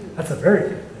 That's a very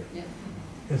good thing,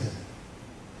 isn't it?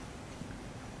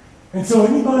 And so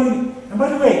anybody, and by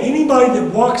the way, anybody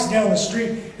that walks down the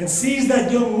street and sees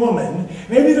that young woman,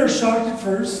 maybe they're shocked at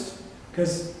first,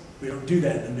 because we don't do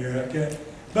that in America,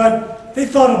 but they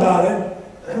thought about it.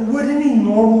 And would any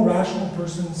normal, rational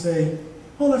person say,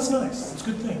 oh, that's nice, that's a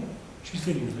good thing, she's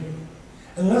feeding her baby?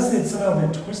 Unless they'd somehow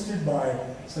been twisted by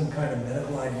some kind of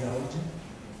medical ideology.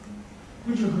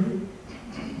 Would you agree?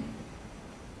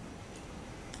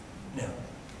 Now,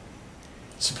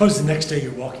 suppose the next day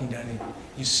you're walking down and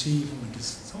you see from a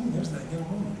distance, oh, there's that young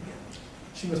woman again.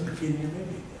 She must be feeding your baby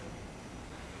again.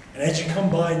 And as you come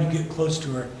by and you get close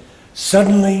to her,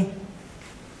 suddenly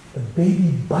the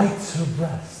baby bites her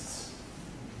breasts.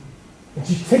 And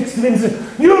she takes it in and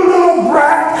says, you little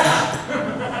brat!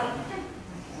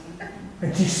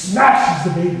 And she smashes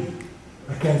the baby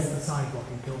against the sidewalk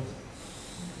and kills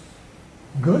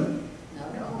it. Good? No.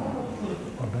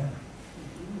 Or bad?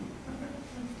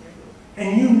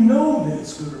 And you know that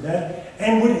it's good or bad.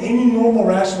 And would any normal,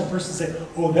 rational person say,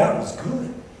 oh, that was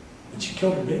good, that she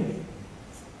killed her baby,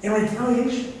 in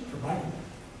retaliation for biting her?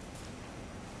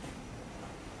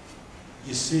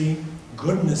 You see,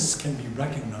 goodness can be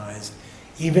recognized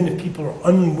even if people are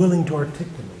unwilling to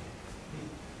articulate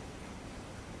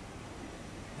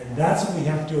it. And that's what we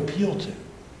have to appeal to,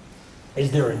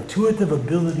 is their intuitive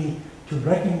ability to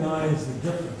recognize the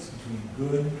difference between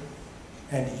good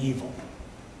and evil.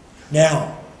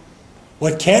 Now,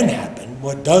 what can happen,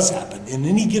 what does happen in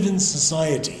any given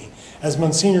society, as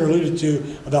Monsignor alluded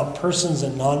to about persons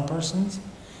and non-persons,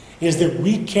 is that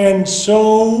we can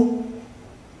so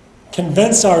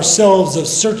convince ourselves of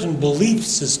certain belief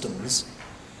systems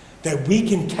that we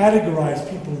can categorize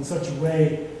people in such a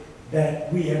way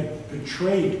that we have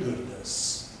betrayed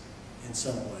goodness in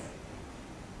some way.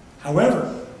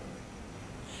 However,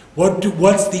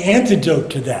 what's the antidote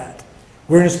to that?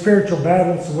 We're in a spiritual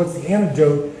battle, so what's the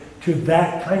antidote to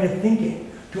that kind of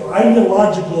thinking? To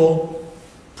ideological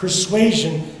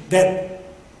persuasion that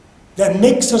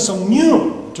makes us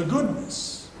immune to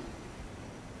goodness?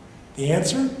 The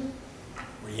answer?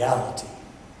 Reality.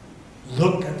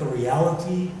 Look at the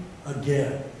reality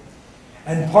again.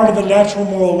 And part of the natural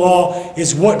moral law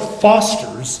is what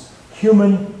fosters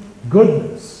human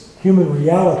goodness, human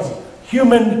reality,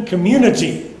 human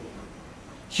community,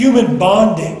 human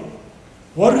bonding.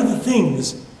 What are the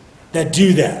things that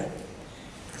do that?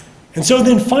 And so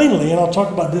then finally, and I'll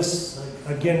talk about this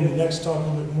again in the next talk a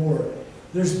little bit more,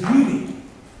 there's beauty.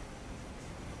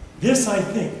 This, I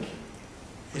think,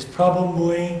 is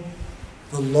probably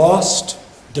the lost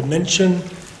dimension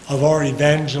of our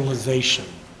evangelization,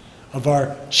 of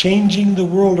our changing the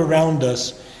world around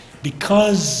us,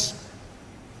 because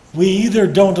we either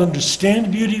don't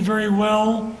understand beauty very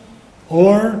well,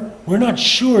 or we're not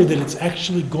sure that it's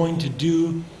actually going to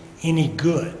do any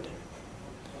good.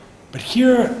 But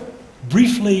here,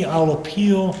 briefly, I'll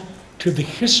appeal to the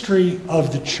history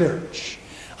of the church.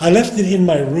 I left it in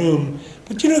my room,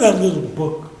 but you know that little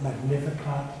book,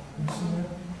 Magnificat? You seen that?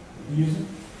 You use it?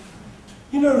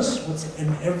 You notice what's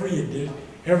in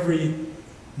every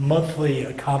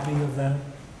monthly copy of that?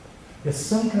 There's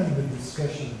some kind of a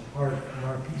discussion of art,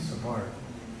 or a piece of art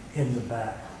in the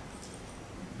back.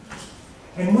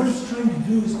 And what it's trying to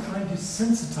do is trying to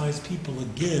sensitize people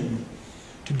again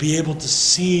to be able to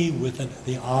see with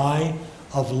the eye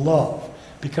of love,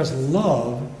 because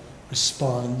love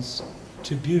responds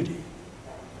to beauty.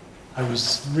 I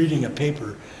was reading a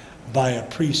paper by a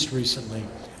priest recently,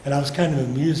 and I was kind of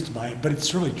amused by it, but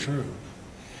it's really true.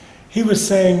 He was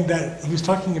saying that, he was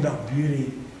talking about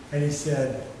beauty, and he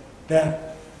said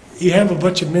that you have a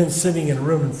bunch of men sitting in a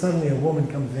room, and suddenly a woman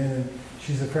comes in, and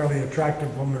she's a fairly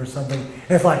attractive woman or something,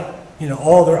 and it's like,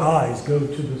 all their eyes go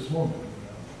to this woman.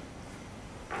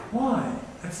 Why?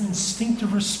 That's an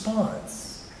instinctive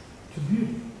response. to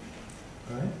beauty,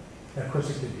 right? And of course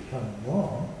it can become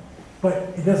wrong, but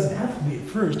it doesn't have to be at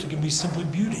first. It can be simply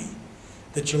beauty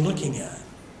that you're looking at.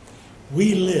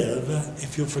 We live,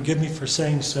 if you'll forgive me for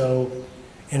saying so,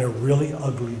 in a really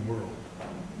ugly world.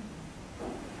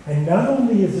 And not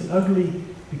only is it ugly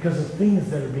because of things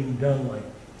that are being done, like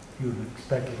you would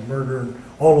expect, like murder and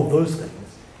all of those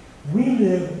things, we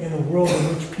live in a world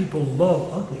in which people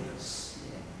love ugliness.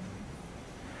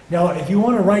 Now, if you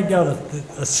want to write down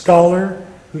a scholar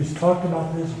who's talked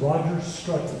about this, Roger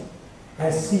Scruton,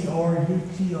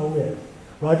 S-C-R-U-T-O-N.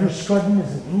 Roger Scruton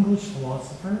is an English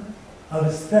philosopher of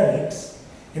aesthetics,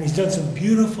 and he's done some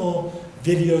beautiful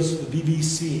videos for the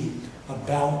BBC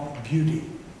about beauty.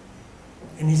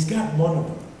 And he's got one of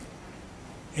them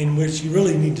in which you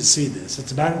really need to see this.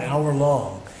 It's about an hour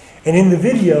long. And in the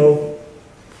video,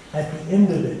 at the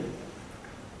end of it,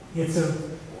 it's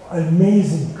an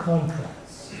amazing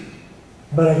contrast.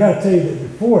 But I got to tell you that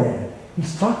beforehand,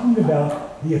 he's talking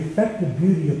about the effect of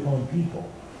beauty upon people.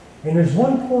 And there's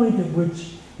one point at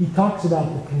which he talks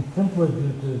about the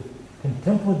contemplative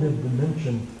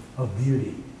dimension of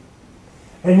beauty.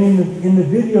 And in the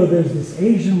video, there's this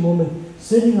Asian woman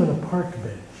sitting on a park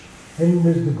bench. And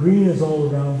the green is all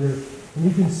around her. And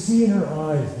you can see in her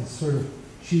eyes this sort of,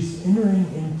 she's entering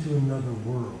into another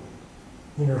world.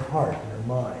 In her heart, in her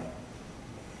mind.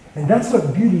 And that's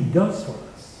what beauty does for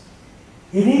us.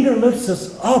 It either lifts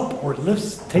us up or it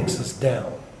takes us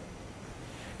down.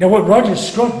 Now what Roger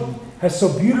Scruton has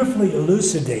so beautifully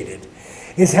elucidated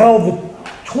is how the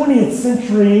 20th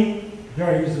century,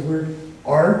 dare I use the word,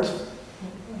 art,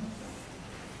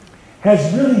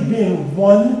 has really been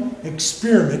one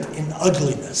experiment in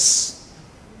ugliness.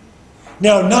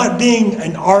 Now, not being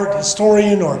an art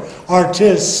historian or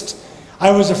artist, I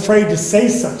was afraid to say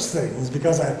such things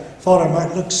because I thought I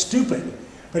might look stupid.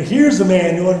 But here's a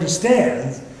man who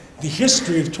understands the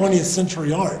history of 20th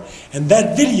century art. And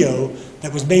that video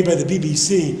that was made by the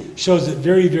BBC shows it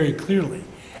very, very clearly.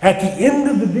 At the end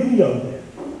of the video then,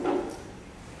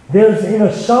 there's in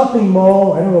a shopping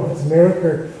mall, I don't know if it's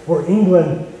America or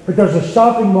England, but there's a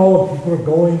shopping mall and people are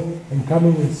going and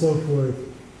coming and so forth.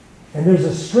 And there's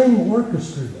a string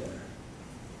orchestra there.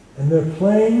 And they're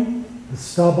playing the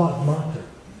Stabat Mater.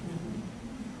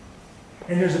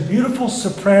 And there's a beautiful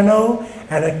soprano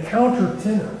and a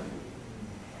countertenor.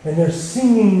 And they're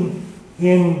singing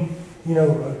in,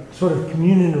 a sort of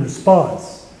communion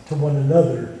response to one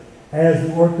another as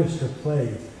the orchestra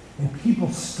plays. And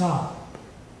people stop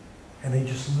and they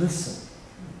just listen.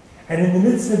 And in the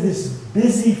midst of this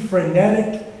busy,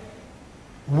 frenetic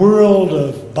world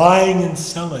of buying and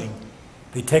selling,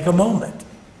 they take a moment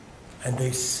and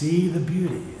they see the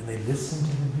beauty and they listen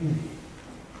to the beauty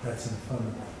that's in front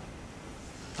of them.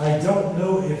 I don't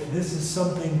know if this is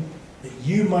something that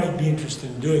you might be interested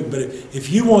in doing, but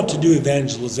if you want to do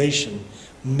evangelization,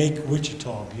 make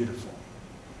Wichita beautiful.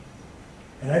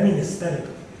 And I mean aesthetically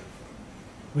beautiful.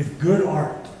 With good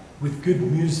art, with good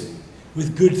music,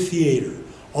 with good theater.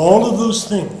 All of those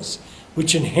things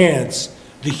which enhance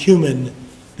the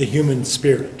human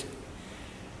spirit.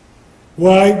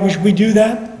 Why would we do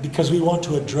that? Because we want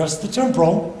to address the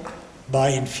temporal by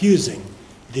infusing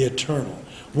the eternal.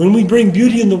 When we bring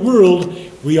beauty in the world,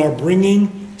 we are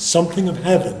bringing something of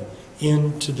heaven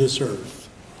into this earth.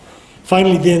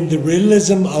 Finally, then, the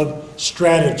realism of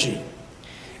strategy.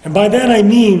 And by that I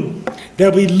mean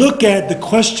that we look at the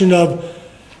question of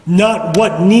not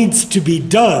what needs to be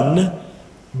done,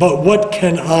 but what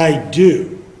can I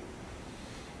do?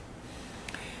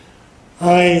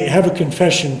 I have a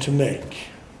confession to make.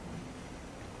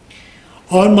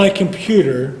 On my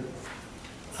computer,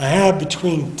 I have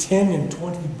between 10 and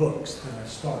 20 books that I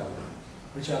started,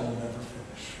 which I will never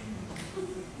finish.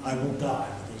 I will die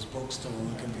with those books still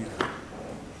on the computer.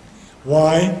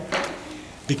 Why?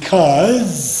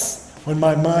 Because when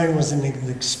my mind was in an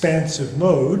expansive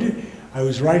mode, I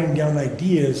was writing down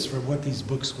ideas for what these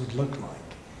books would look like.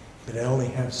 But I only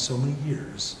have so many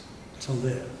years to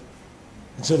live.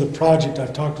 And so the project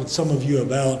I've talked with some of you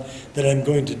about that I'm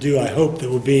going to do, I hope that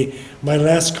will be my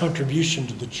last contribution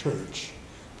to the church.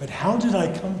 But how did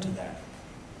I come to that?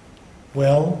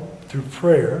 Well, through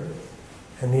prayer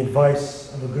and the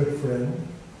advice of a good friend,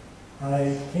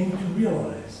 I came to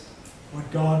realize what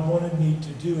God wanted me to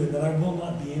do and that I will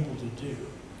not be able to do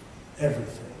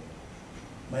everything.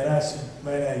 Might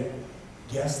I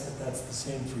guess that that's the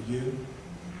same for you?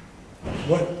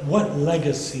 What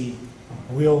legacy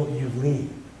will you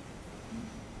leave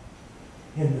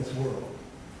in this world?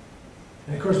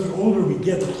 And of course, the older we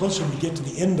get, the closer we get to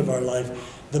the end of our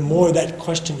life, the more that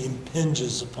question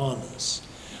impinges upon us.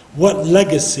 What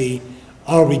legacy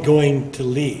are we going to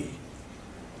leave?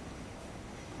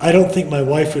 I don't think my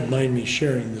wife would mind me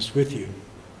sharing this with you.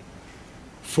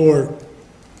 For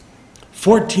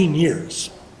 14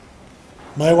 years,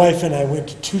 my wife and I went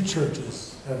to 2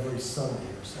 churches every Sunday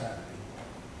or Saturday.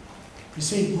 You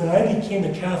see, when I became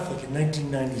a Catholic in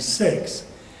 1996,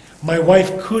 my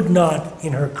wife could not,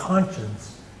 in her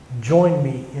conscience, join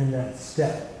me in that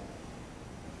step.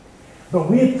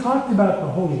 But we had talked about the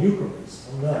Holy Eucharist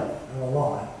enough and a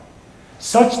lot,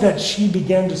 such that she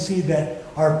began to see that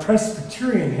our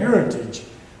Presbyterian heritage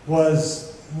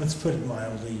was, let's put it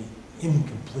mildly,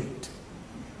 incomplete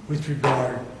with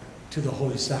regard to the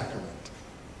Holy Sacrament.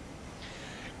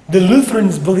 The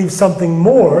Lutherans believe something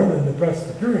more than the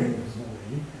Presbyterians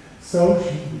believe, so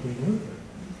she became Lutheran.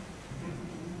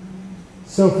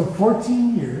 So for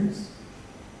 14 years,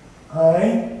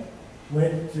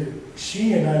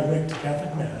 she and I went to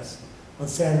Catholic Mass on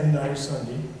Saturday night or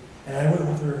Sunday, and I went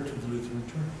with her to the Lutheran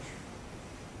Church.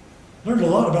 Learned a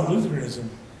lot about Lutheranism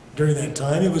during that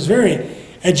time. It was very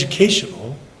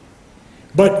educational.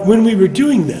 But when we were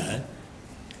doing that,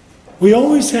 we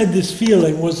always had this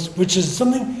feeling, which is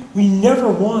something we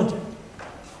never wanted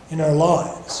in our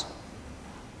lives.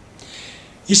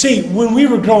 You see, when we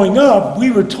were growing up, we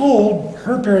were told,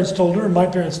 her parents told her, and my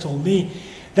parents told me,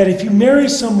 that if you marry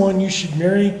someone, you should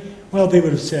marry, well, they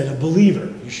would have said, a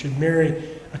believer. You should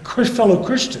marry a fellow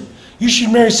Christian. You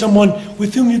should marry someone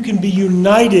with whom you can be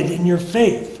united in your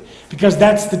faith, because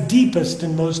that's the deepest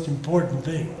and most important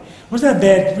thing. Was that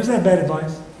bad? Was that bad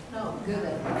advice? No, good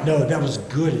advice. No, that was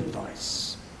good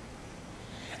advice.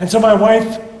 And so my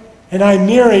wife and I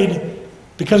married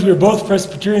because we were both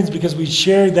Presbyterians, because we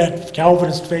shared that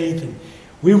Calvinist faith, and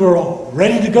we were all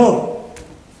ready to go.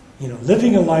 You know,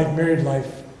 living a life, married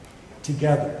life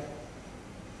together.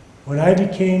 When I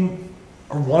became,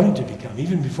 or wanted to become,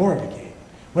 even before I became,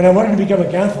 when I wanted to become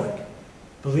a Catholic,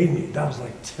 believe me, that was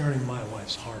like tearing my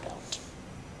wife's heart out.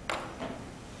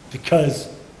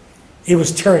 Because it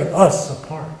was tearing us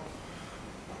apart.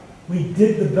 We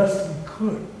did the best we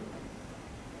could.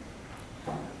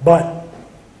 But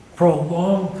for a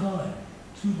long time,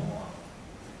 too long,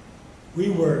 we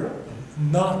were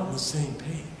not on the same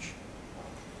page.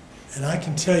 And I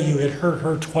can tell you it hurt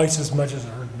her twice as much as it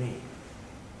hurt me.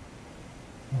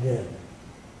 Then,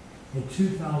 in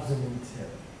 2010,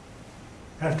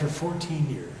 after 14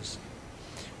 years,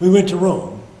 we went to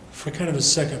Rome for kind of a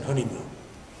second honeymoon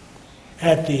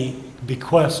at the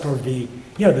bequest, or the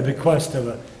bequest of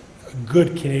a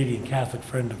good Canadian Catholic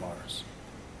friend of ours.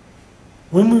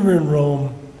 When we were in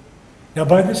Rome, now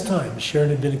by this time, Sharon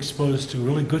had been exposed to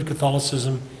really good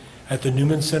Catholicism at the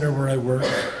Newman Center where I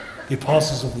worked, the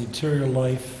Apostles of the Interior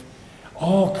Life,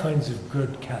 all kinds of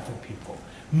good Catholic people.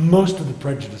 Most of the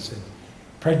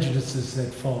prejudices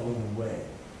had fallen away.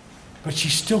 But she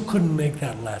still couldn't make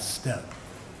that last step.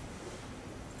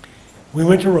 We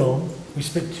went to Rome. We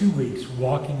spent 2 weeks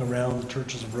walking around the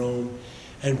churches of Rome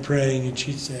and praying, and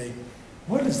she'd say,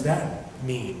 what does that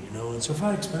mean? You know, and so if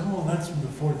I explain, well, that's from the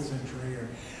 4th century, or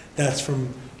that's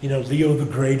from, Leo the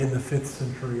Great in the 5th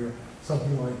century, or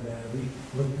something like that. We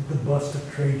looked at the bust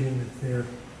of Trajan that's there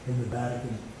in the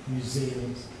Vatican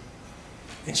museums.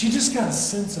 And she just got a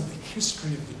sense of the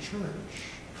history of the church.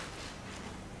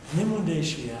 And then one day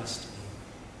she asked me,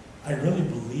 I really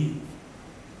believe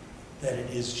that it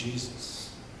is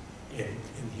Jesus in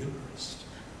the Eucharist.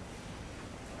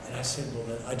 And I said, well,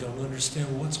 then I don't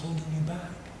understand what's holding you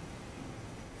back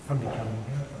from becoming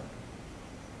Catholic.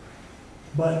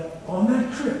 But on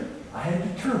that trip, I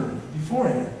had determined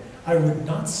beforehand I would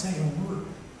not say a word.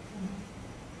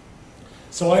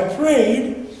 So I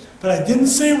prayed, but I didn't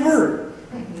say a word.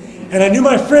 And I knew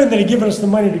my friend that had given us the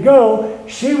money to go,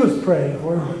 she was praying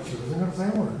for him, but she wasn't going to say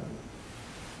a word.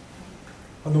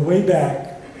 On the way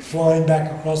back, flying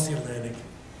back across the Atlantic,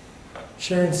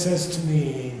 Sharon says to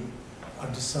me,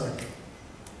 I've decided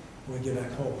when we get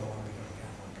back home, I want to become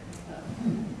a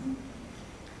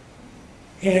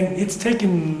Catholic. And it's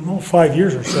taken 5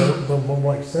 years or so, more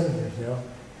like 7 years now,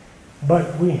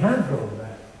 but we have grown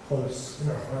that close in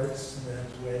our hearts in that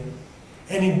way.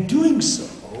 And in doing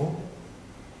so,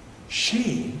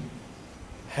 she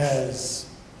has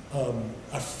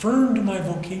affirmed my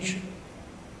vocation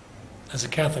as a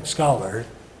Catholic scholar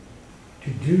to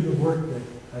do the work that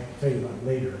I can tell you about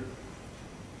later,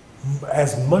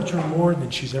 as much or more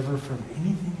than she's ever affirmed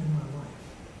anything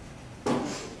in my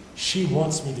life. She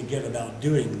wants me to get about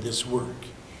doing this work.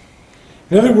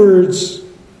 In other words,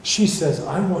 she says,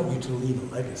 I want you to leave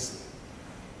a legacy.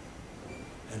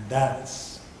 And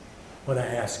that's what I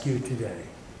ask you today.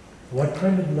 What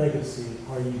kind of legacy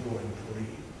are you going to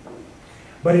leave?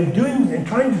 But in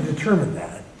trying to determine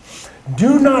that,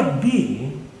 do not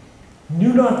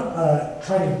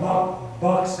try to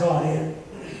box God in.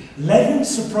 Let him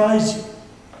surprise you.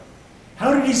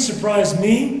 How did he surprise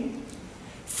me?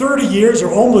 30 years,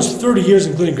 or almost 30 years,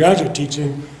 including graduate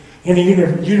teaching in the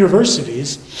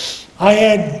universities, I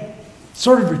had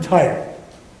sort of retired.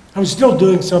 I was still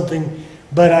doing something,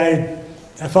 but I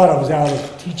thought I was out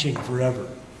of teaching forever.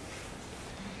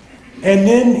 And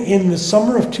then in the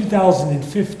summer of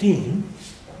 2015,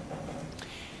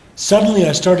 suddenly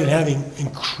I started having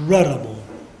incredible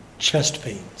chest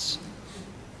pains.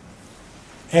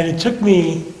 And it took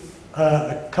me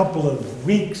a couple of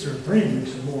weeks or 3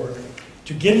 weeks or more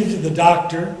to get into the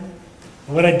doctor.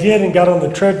 And when I did and got on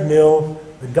the treadmill,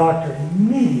 the doctor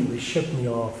immediately shook me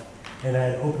off and I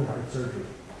had open heart surgery.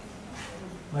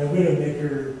 My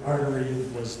widowmaker artery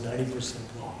was 90%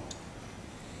 blocked.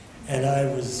 And I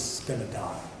was going to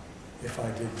die if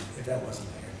that wasn't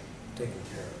taken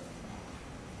care of.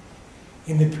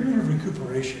 In the period of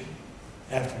recuperation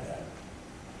after that,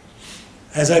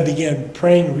 as I began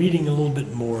praying, reading a little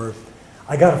bit more,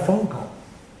 I got a phone call.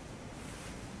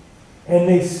 And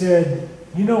they said,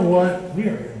 you know what, we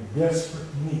are in desperate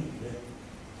need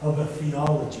of a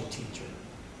theology teacher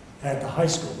at the high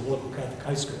school, the local Catholic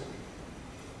high school.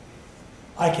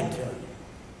 I can tell you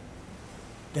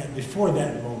that before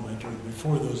that moment, or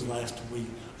before those last week,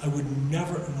 I would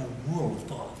never in the world have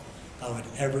thought I would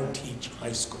ever teach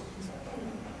high school.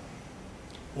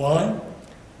 Why?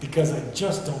 Because I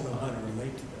just don't know how to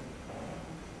relate to them.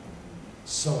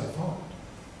 So I thought.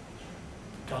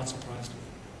 God surprised me.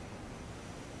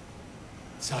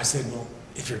 So I said, well,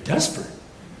 if you're desperate,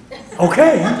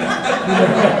 okay.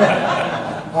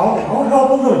 I'll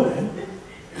help a little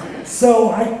bit. So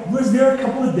I was there a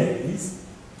couple of days,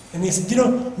 and they said, you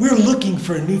know, we're looking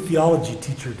for a new theology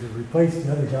teacher to replace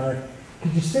the other guy.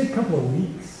 Could you stay a couple of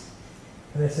weeks?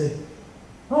 And I said,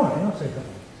 all right, I'll stay a couple of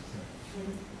weeks.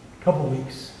 A couple of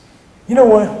weeks. You know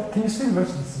what? Can you stay the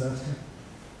rest of the semester?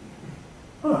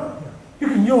 All right,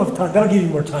 yeah. You'll have time. That'll give you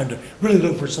more time to really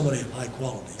look for somebody of high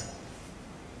quality.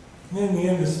 And then the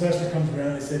end of the semester comes around,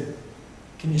 and I said,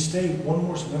 can you stay one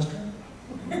more semester?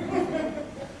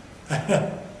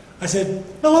 I said,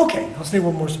 well, okay, I'll stay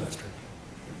one more semester.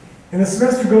 And the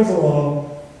semester goes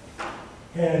along,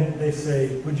 and they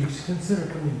say, would you consider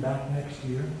coming back next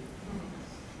year?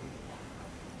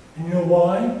 And you know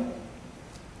why?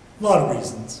 A lot of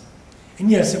reasons. And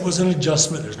yes, it was an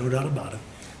adjustment, there's no doubt about it.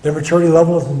 Their maturity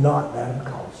level is not that of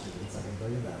college students, I can tell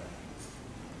you that.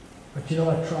 But you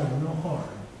know, I tried real hard,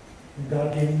 and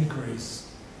God gave me the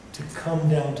grace to come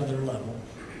down to their level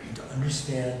and to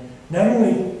understand not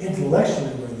only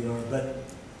intellectually where they are,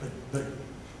 but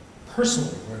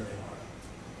personally where they are.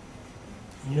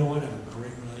 And you know what? I have a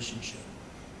great relationship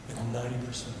with 90%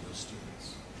 of those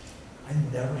students. I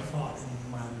never thought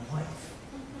in my life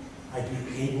I'd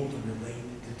be able to relate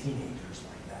to teenagers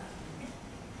like that.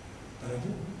 But I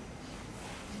do.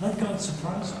 Let God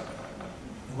surprise you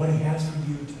in what he has for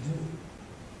you to do.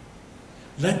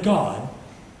 Let God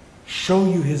show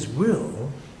you his will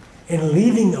in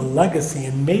leaving a legacy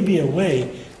in maybe a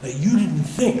way that you didn't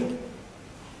think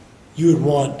you would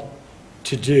want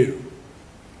to do.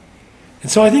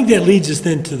 And so I think that leads us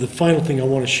then to the final thing I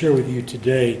want to share with you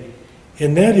today,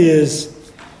 and that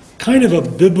is kind of a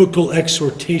biblical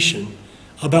exhortation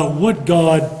about what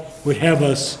God would have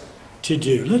us to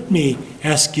do. Let me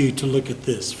ask you to look at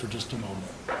this for just a moment.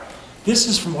 This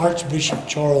is from Archbishop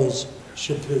Charles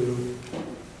Chaput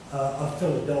of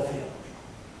Philadelphia.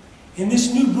 In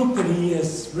this new book that he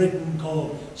has written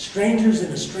called Strangers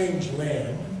in a Strange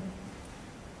Land,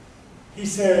 he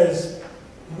says,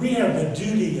 we have the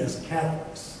duty as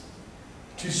Catholics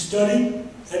to study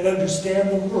and understand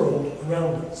the world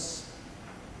around us.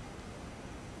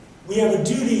 We have a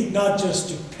duty not just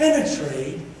to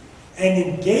penetrate and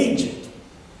engage it,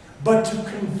 but to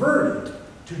convert it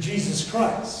to Jesus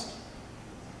Christ.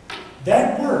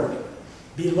 That work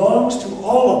belongs to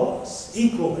all of us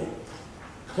equally,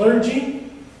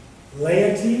 clergy,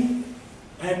 laity,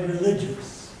 and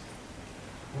religious.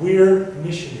 We're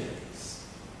missionaries.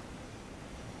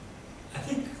 I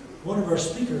think one of our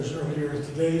speakers earlier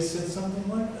today said something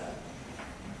like that.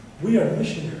 We are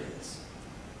missionaries.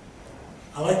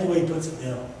 I like the way he puts it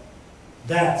down.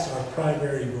 That's our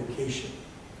primary vocation.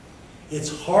 It's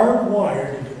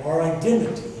hardwired into our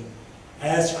identity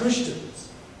as Christians.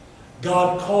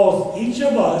 God calls each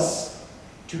of us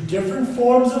to different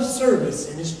forms of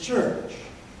service in his church,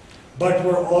 but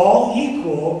we're all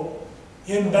equal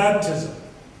in baptism.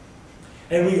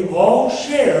 And we all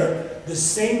share the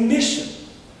same mission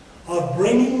of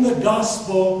bringing the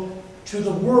gospel to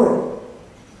the world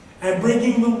and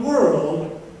bringing the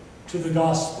world to the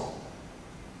gospel.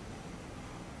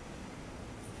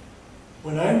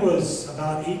 When I was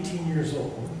about 18 years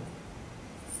old,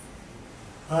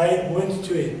 I went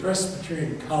to a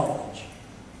Presbyterian college,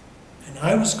 and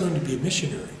I was going to be a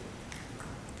missionary.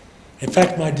 In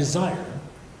fact, my desire,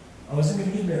 I wasn't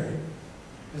going to get married,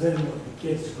 because I didn't want the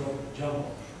kids to grow up in the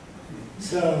jungle.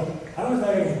 So I was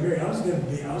not going to get married. I was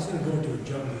going to go into a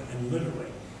jungle and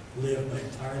literally live my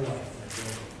entire life in that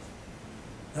jungle.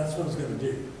 That's what I was going to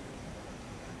do.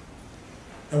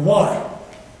 And why?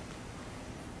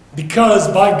 Because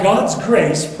by God's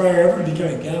grace, prior to ever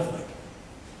becoming Catholic,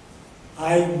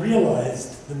 I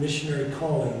realized the missionary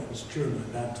calling that was true in my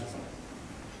baptism.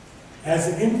 As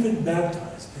an infant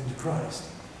baptized into Christ,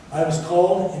 I was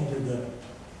called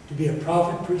to be a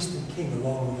prophet, priest, and king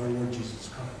along with our Lord Jesus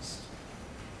Christ.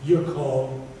 You're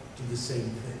called to the same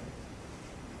thing.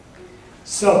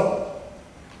 So,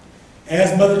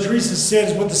 as Mother Teresa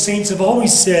says, what the saints have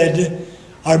always said,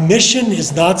 our mission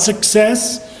is not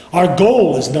success, our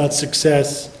goal is not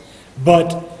success,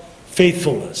 but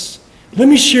faithfulness. Let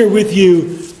me share with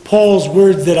you Paul's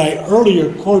words that I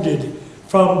earlier quoted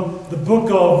from the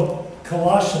book of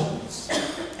Colossians.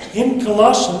 In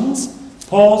Colossians,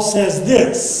 Paul says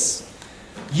this,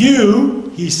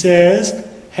 you, he says,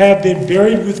 have been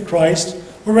buried with Christ,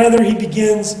 or rather he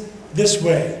begins this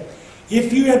way.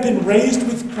 If you have been raised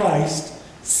with Christ,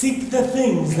 seek the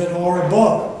things that are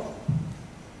above,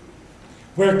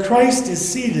 where Christ is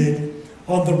seated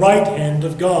on the right hand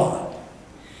of God.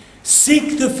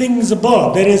 Seek the things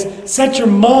above. That is, set your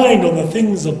mind on the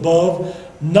things above,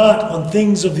 not on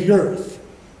things of the earth.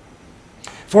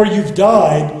 For you've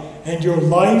died, and your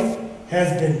life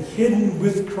has been hidden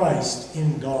with Christ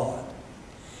in God.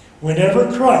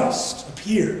 Whenever Christ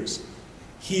appears,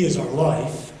 he is our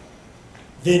life,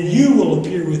 then you will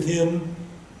appear with him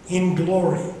in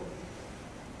glory.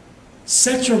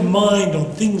 Set your mind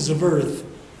on things of earth,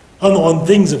 on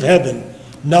things of heaven,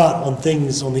 not on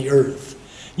things on the earth.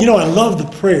 You know, I love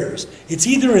the prayers. It's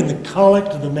either in the collect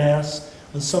of the Mass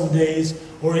on some days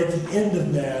or at the end of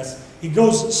Mass. It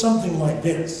goes something like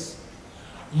this.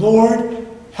 Lord,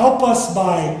 help us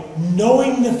by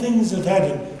knowing the things of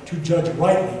heaven to judge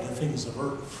rightly the things of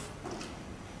earth.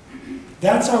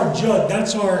 That's our judge.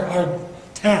 That's our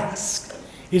task,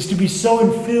 is to be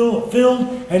so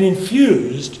filled and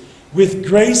infused with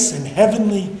grace and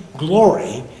heavenly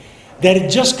glory that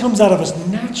it just comes out of us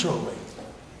naturally.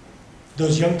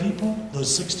 Those young people, those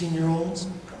 16-year-olds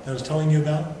that I was telling you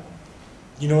about,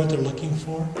 you know what they're looking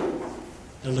for?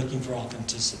 They're looking for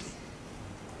authenticity.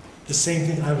 The same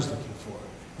thing I was looking for.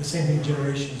 The same thing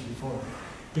generations before me.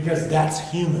 Because that's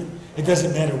human. It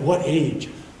doesn't matter what age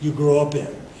you grow up in.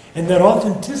 And that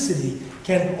authenticity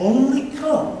can only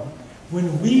come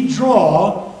when we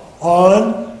draw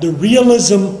on the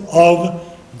realism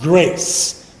of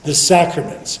grace, the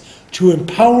sacraments, to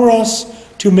empower us,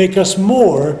 to make us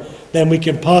more than we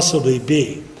can possibly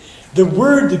be. The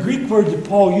Greek word that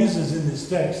Paul uses in this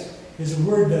text is a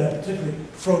word particularly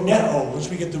phroneo, which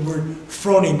we get the word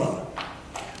phronema.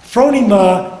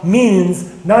 Phronema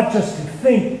means not just to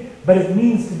think, but it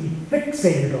means to be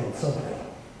fixated on something.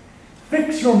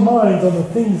 Fix your minds on the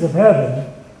things of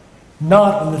heaven,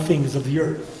 not on the things of the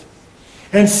earth.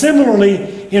 And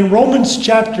similarly, in Romans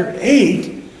chapter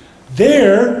 8,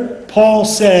 there Paul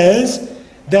says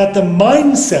that the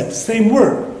mindset, same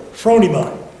word,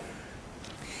 phronema,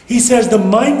 he says the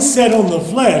mindset on the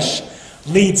flesh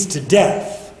leads to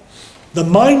death. The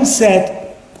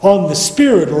mindset on the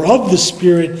Spirit or of the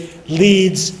Spirit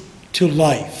leads to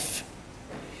life.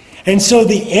 And so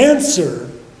the answer,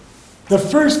 the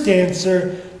first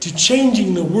answer to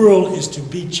changing the world is to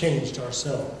be changed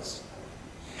ourselves.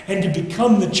 And to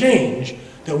become the change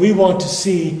that we want to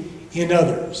see in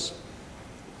others.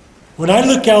 When I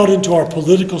look out into our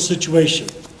political situation,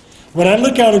 when I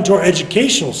look out into our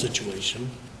educational situation,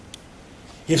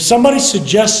 if somebody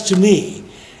suggests to me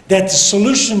that the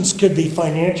solutions could be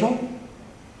financial,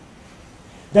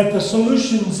 that the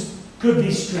solutions could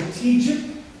be strategic,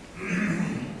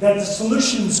 that the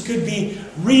solutions could be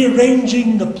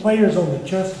rearranging the players on the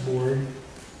chessboard,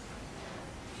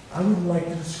 I wouldn't like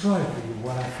to describe for you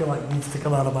what I feel like needs to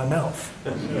come out of my mouth.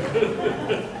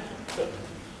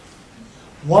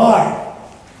 Why?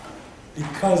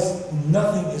 Because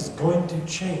nothing is going to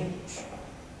change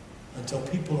until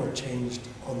people are changed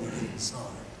on the inside.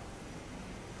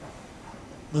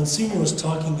 Monsignor was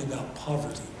talking about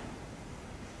poverty.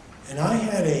 And I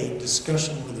had a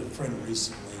discussion with a friend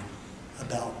recently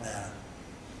about that.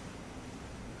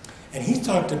 And he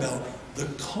talked about the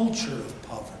culture of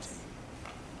poverty.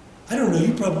 I don't know,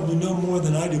 you probably know more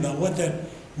than I do about what that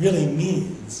really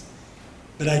means.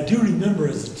 But I do remember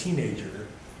as a teenager,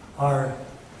 our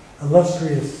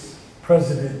illustrious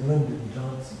President Lyndon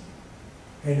Johnson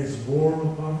and his war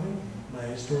on poverty. Am I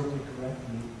historically correct?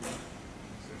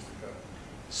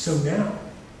 So now,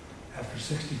 after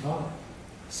 65,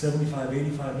 75,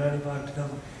 85, 95,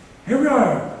 2000, here we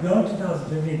are, beyond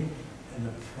 2015, and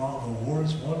the war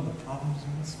is won, the problem has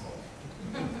been solved.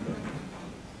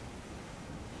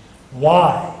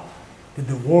 Why did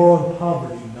the war on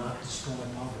poverty not destroy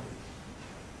poverty?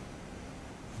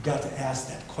 You've got to ask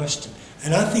that question.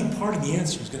 And I think part of the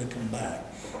answer is going to come back.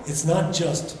 It's not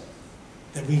just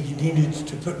that we needed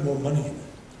to put more money in it,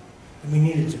 and we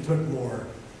needed to put more,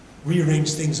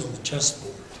 rearrange things on the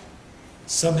chessboard.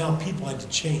 Somehow people had to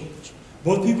change.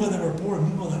 Both people that were poor and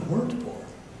people that weren't poor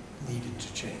needed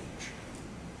to change.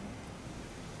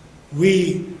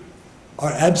 We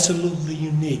are absolutely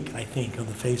unique, I think, on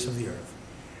the face of the earth.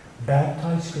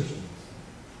 Baptized Christians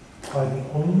are the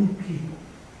only people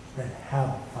that have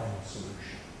a final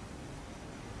solution.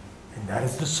 And that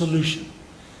is the solution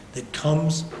that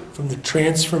comes from the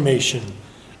transformation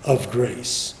of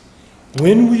grace.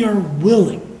 When we are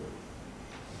willing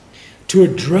to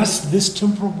address this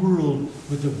temporal world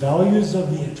with the values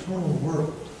of the eternal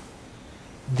world,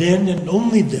 then and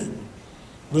only then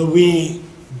will we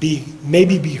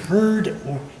maybe be heard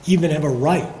or even have a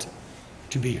right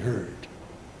to be heard.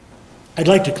 I'd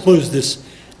like to close this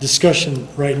discussion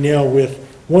right now with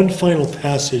one final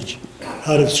passage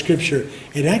out of Scripture.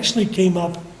 It actually came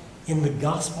up in the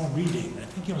gospel reading. I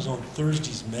think it was on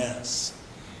Thursday's Mass.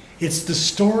 It's the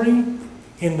story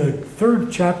in the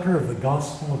 3rd chapter of the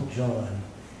Gospel of John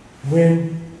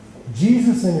when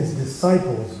Jesus and his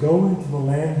disciples go into the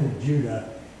land of Judah.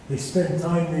 They spend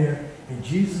time there, and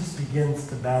Jesus begins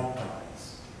to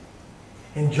baptize.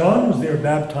 And John was there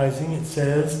baptizing, it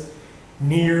says,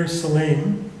 near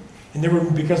Salim.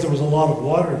 And because there was a lot of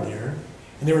water there,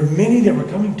 and there were many that were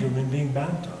coming to him and being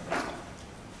baptized.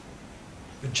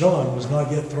 But John was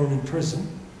not yet thrown in prison.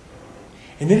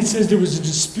 And then it says there was a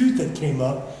dispute that came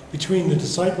up between the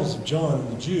disciples of John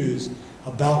and the Jews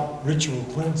about ritual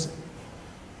cleansing.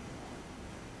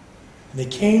 And they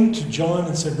came to John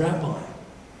and said, Rabbi,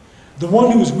 the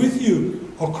one who was with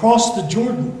you across the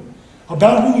Jordan,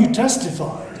 about whom you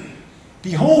testified,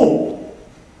 behold,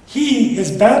 he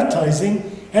is baptizing,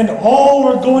 and all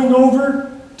are going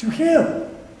over to him.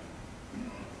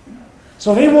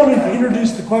 So they wanted to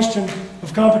introduce the question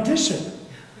of competition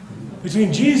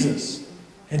between Jesus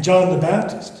and John the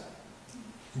Baptist.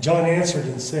 And John answered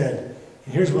and said,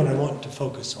 and here's what I want to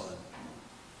focus on.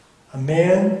 A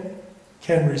man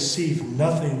can receive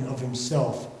nothing of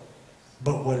himself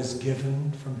but what is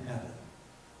given from heaven.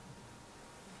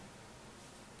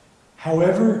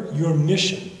 However your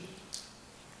mission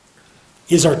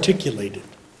is articulated,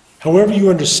 however you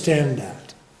understand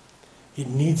that, it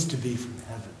needs to be from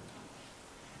heaven.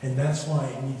 And that's why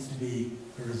it needs to be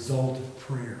a result of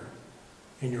prayer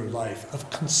in your life, of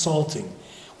consulting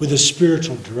with a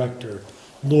spiritual director.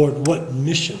 Lord, what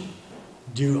mission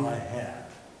do I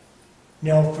have?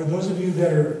 Now, for those of you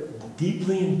that are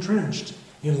deeply entrenched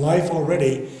in life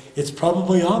already, it's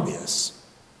probably obvious.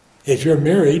 If you're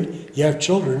married, you have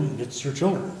children, it's your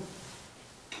children.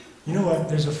 You know what?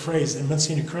 There's a phrase, and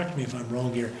Monsignor, correct me if I'm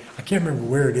wrong here. I can't remember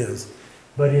where it is,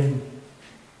 but in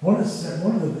one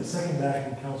of the Second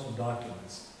Vatican Council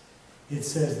documents, it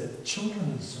says that children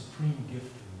are the supreme gift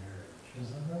of marriage. Is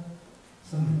that right?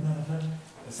 Something to that effect?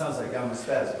 It sounds like I'm a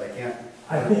spaz, but I can't.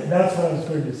 I think that's what I was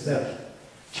going to say.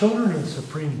 Children are the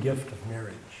supreme gift of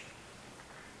marriage.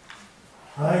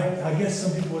 I guess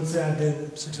some people would say I've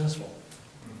been successful.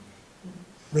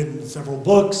 Written several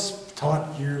books,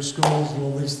 taught year schools, and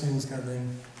all these things kind of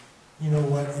thing. You know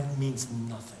what? It means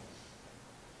nothing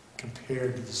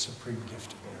compared to the supreme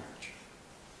gift of marriage.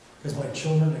 Because my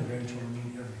children and grandchildren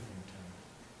mean everything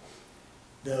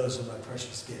to me. Those are my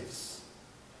precious gifts.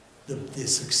 The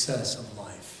success of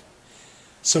life.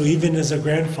 So even as a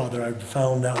grandfather, I've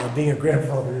found out that being a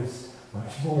grandfather is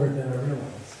much more than I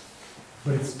realized.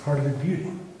 But it's part of the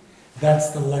beauty. That's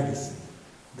the legacy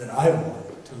that I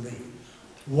want to leave.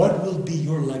 What will be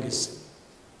your legacy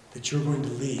that you're going to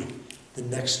leave the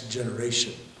next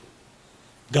generation?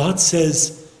 God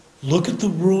says, look at the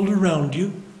world around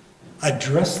you,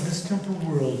 address this temporal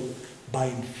world by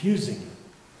infusing it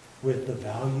with the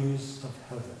values of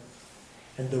heaven.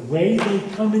 And the way they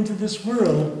come into this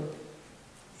world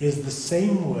is the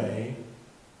same way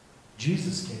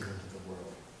Jesus came into the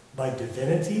world, by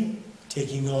divinity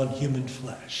taking on human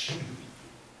flesh.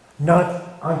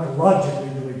 Not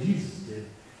ontologically the way Jesus did,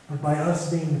 but by us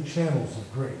being the channels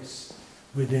of grace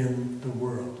within the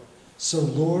world. So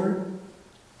Lord,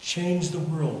 change the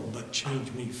world, but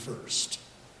change me first.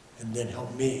 And then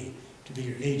help me to be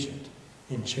your agent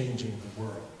in changing the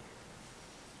world.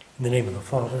 In the name of the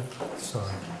Father, Son,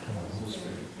 and the Holy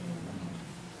Spirit.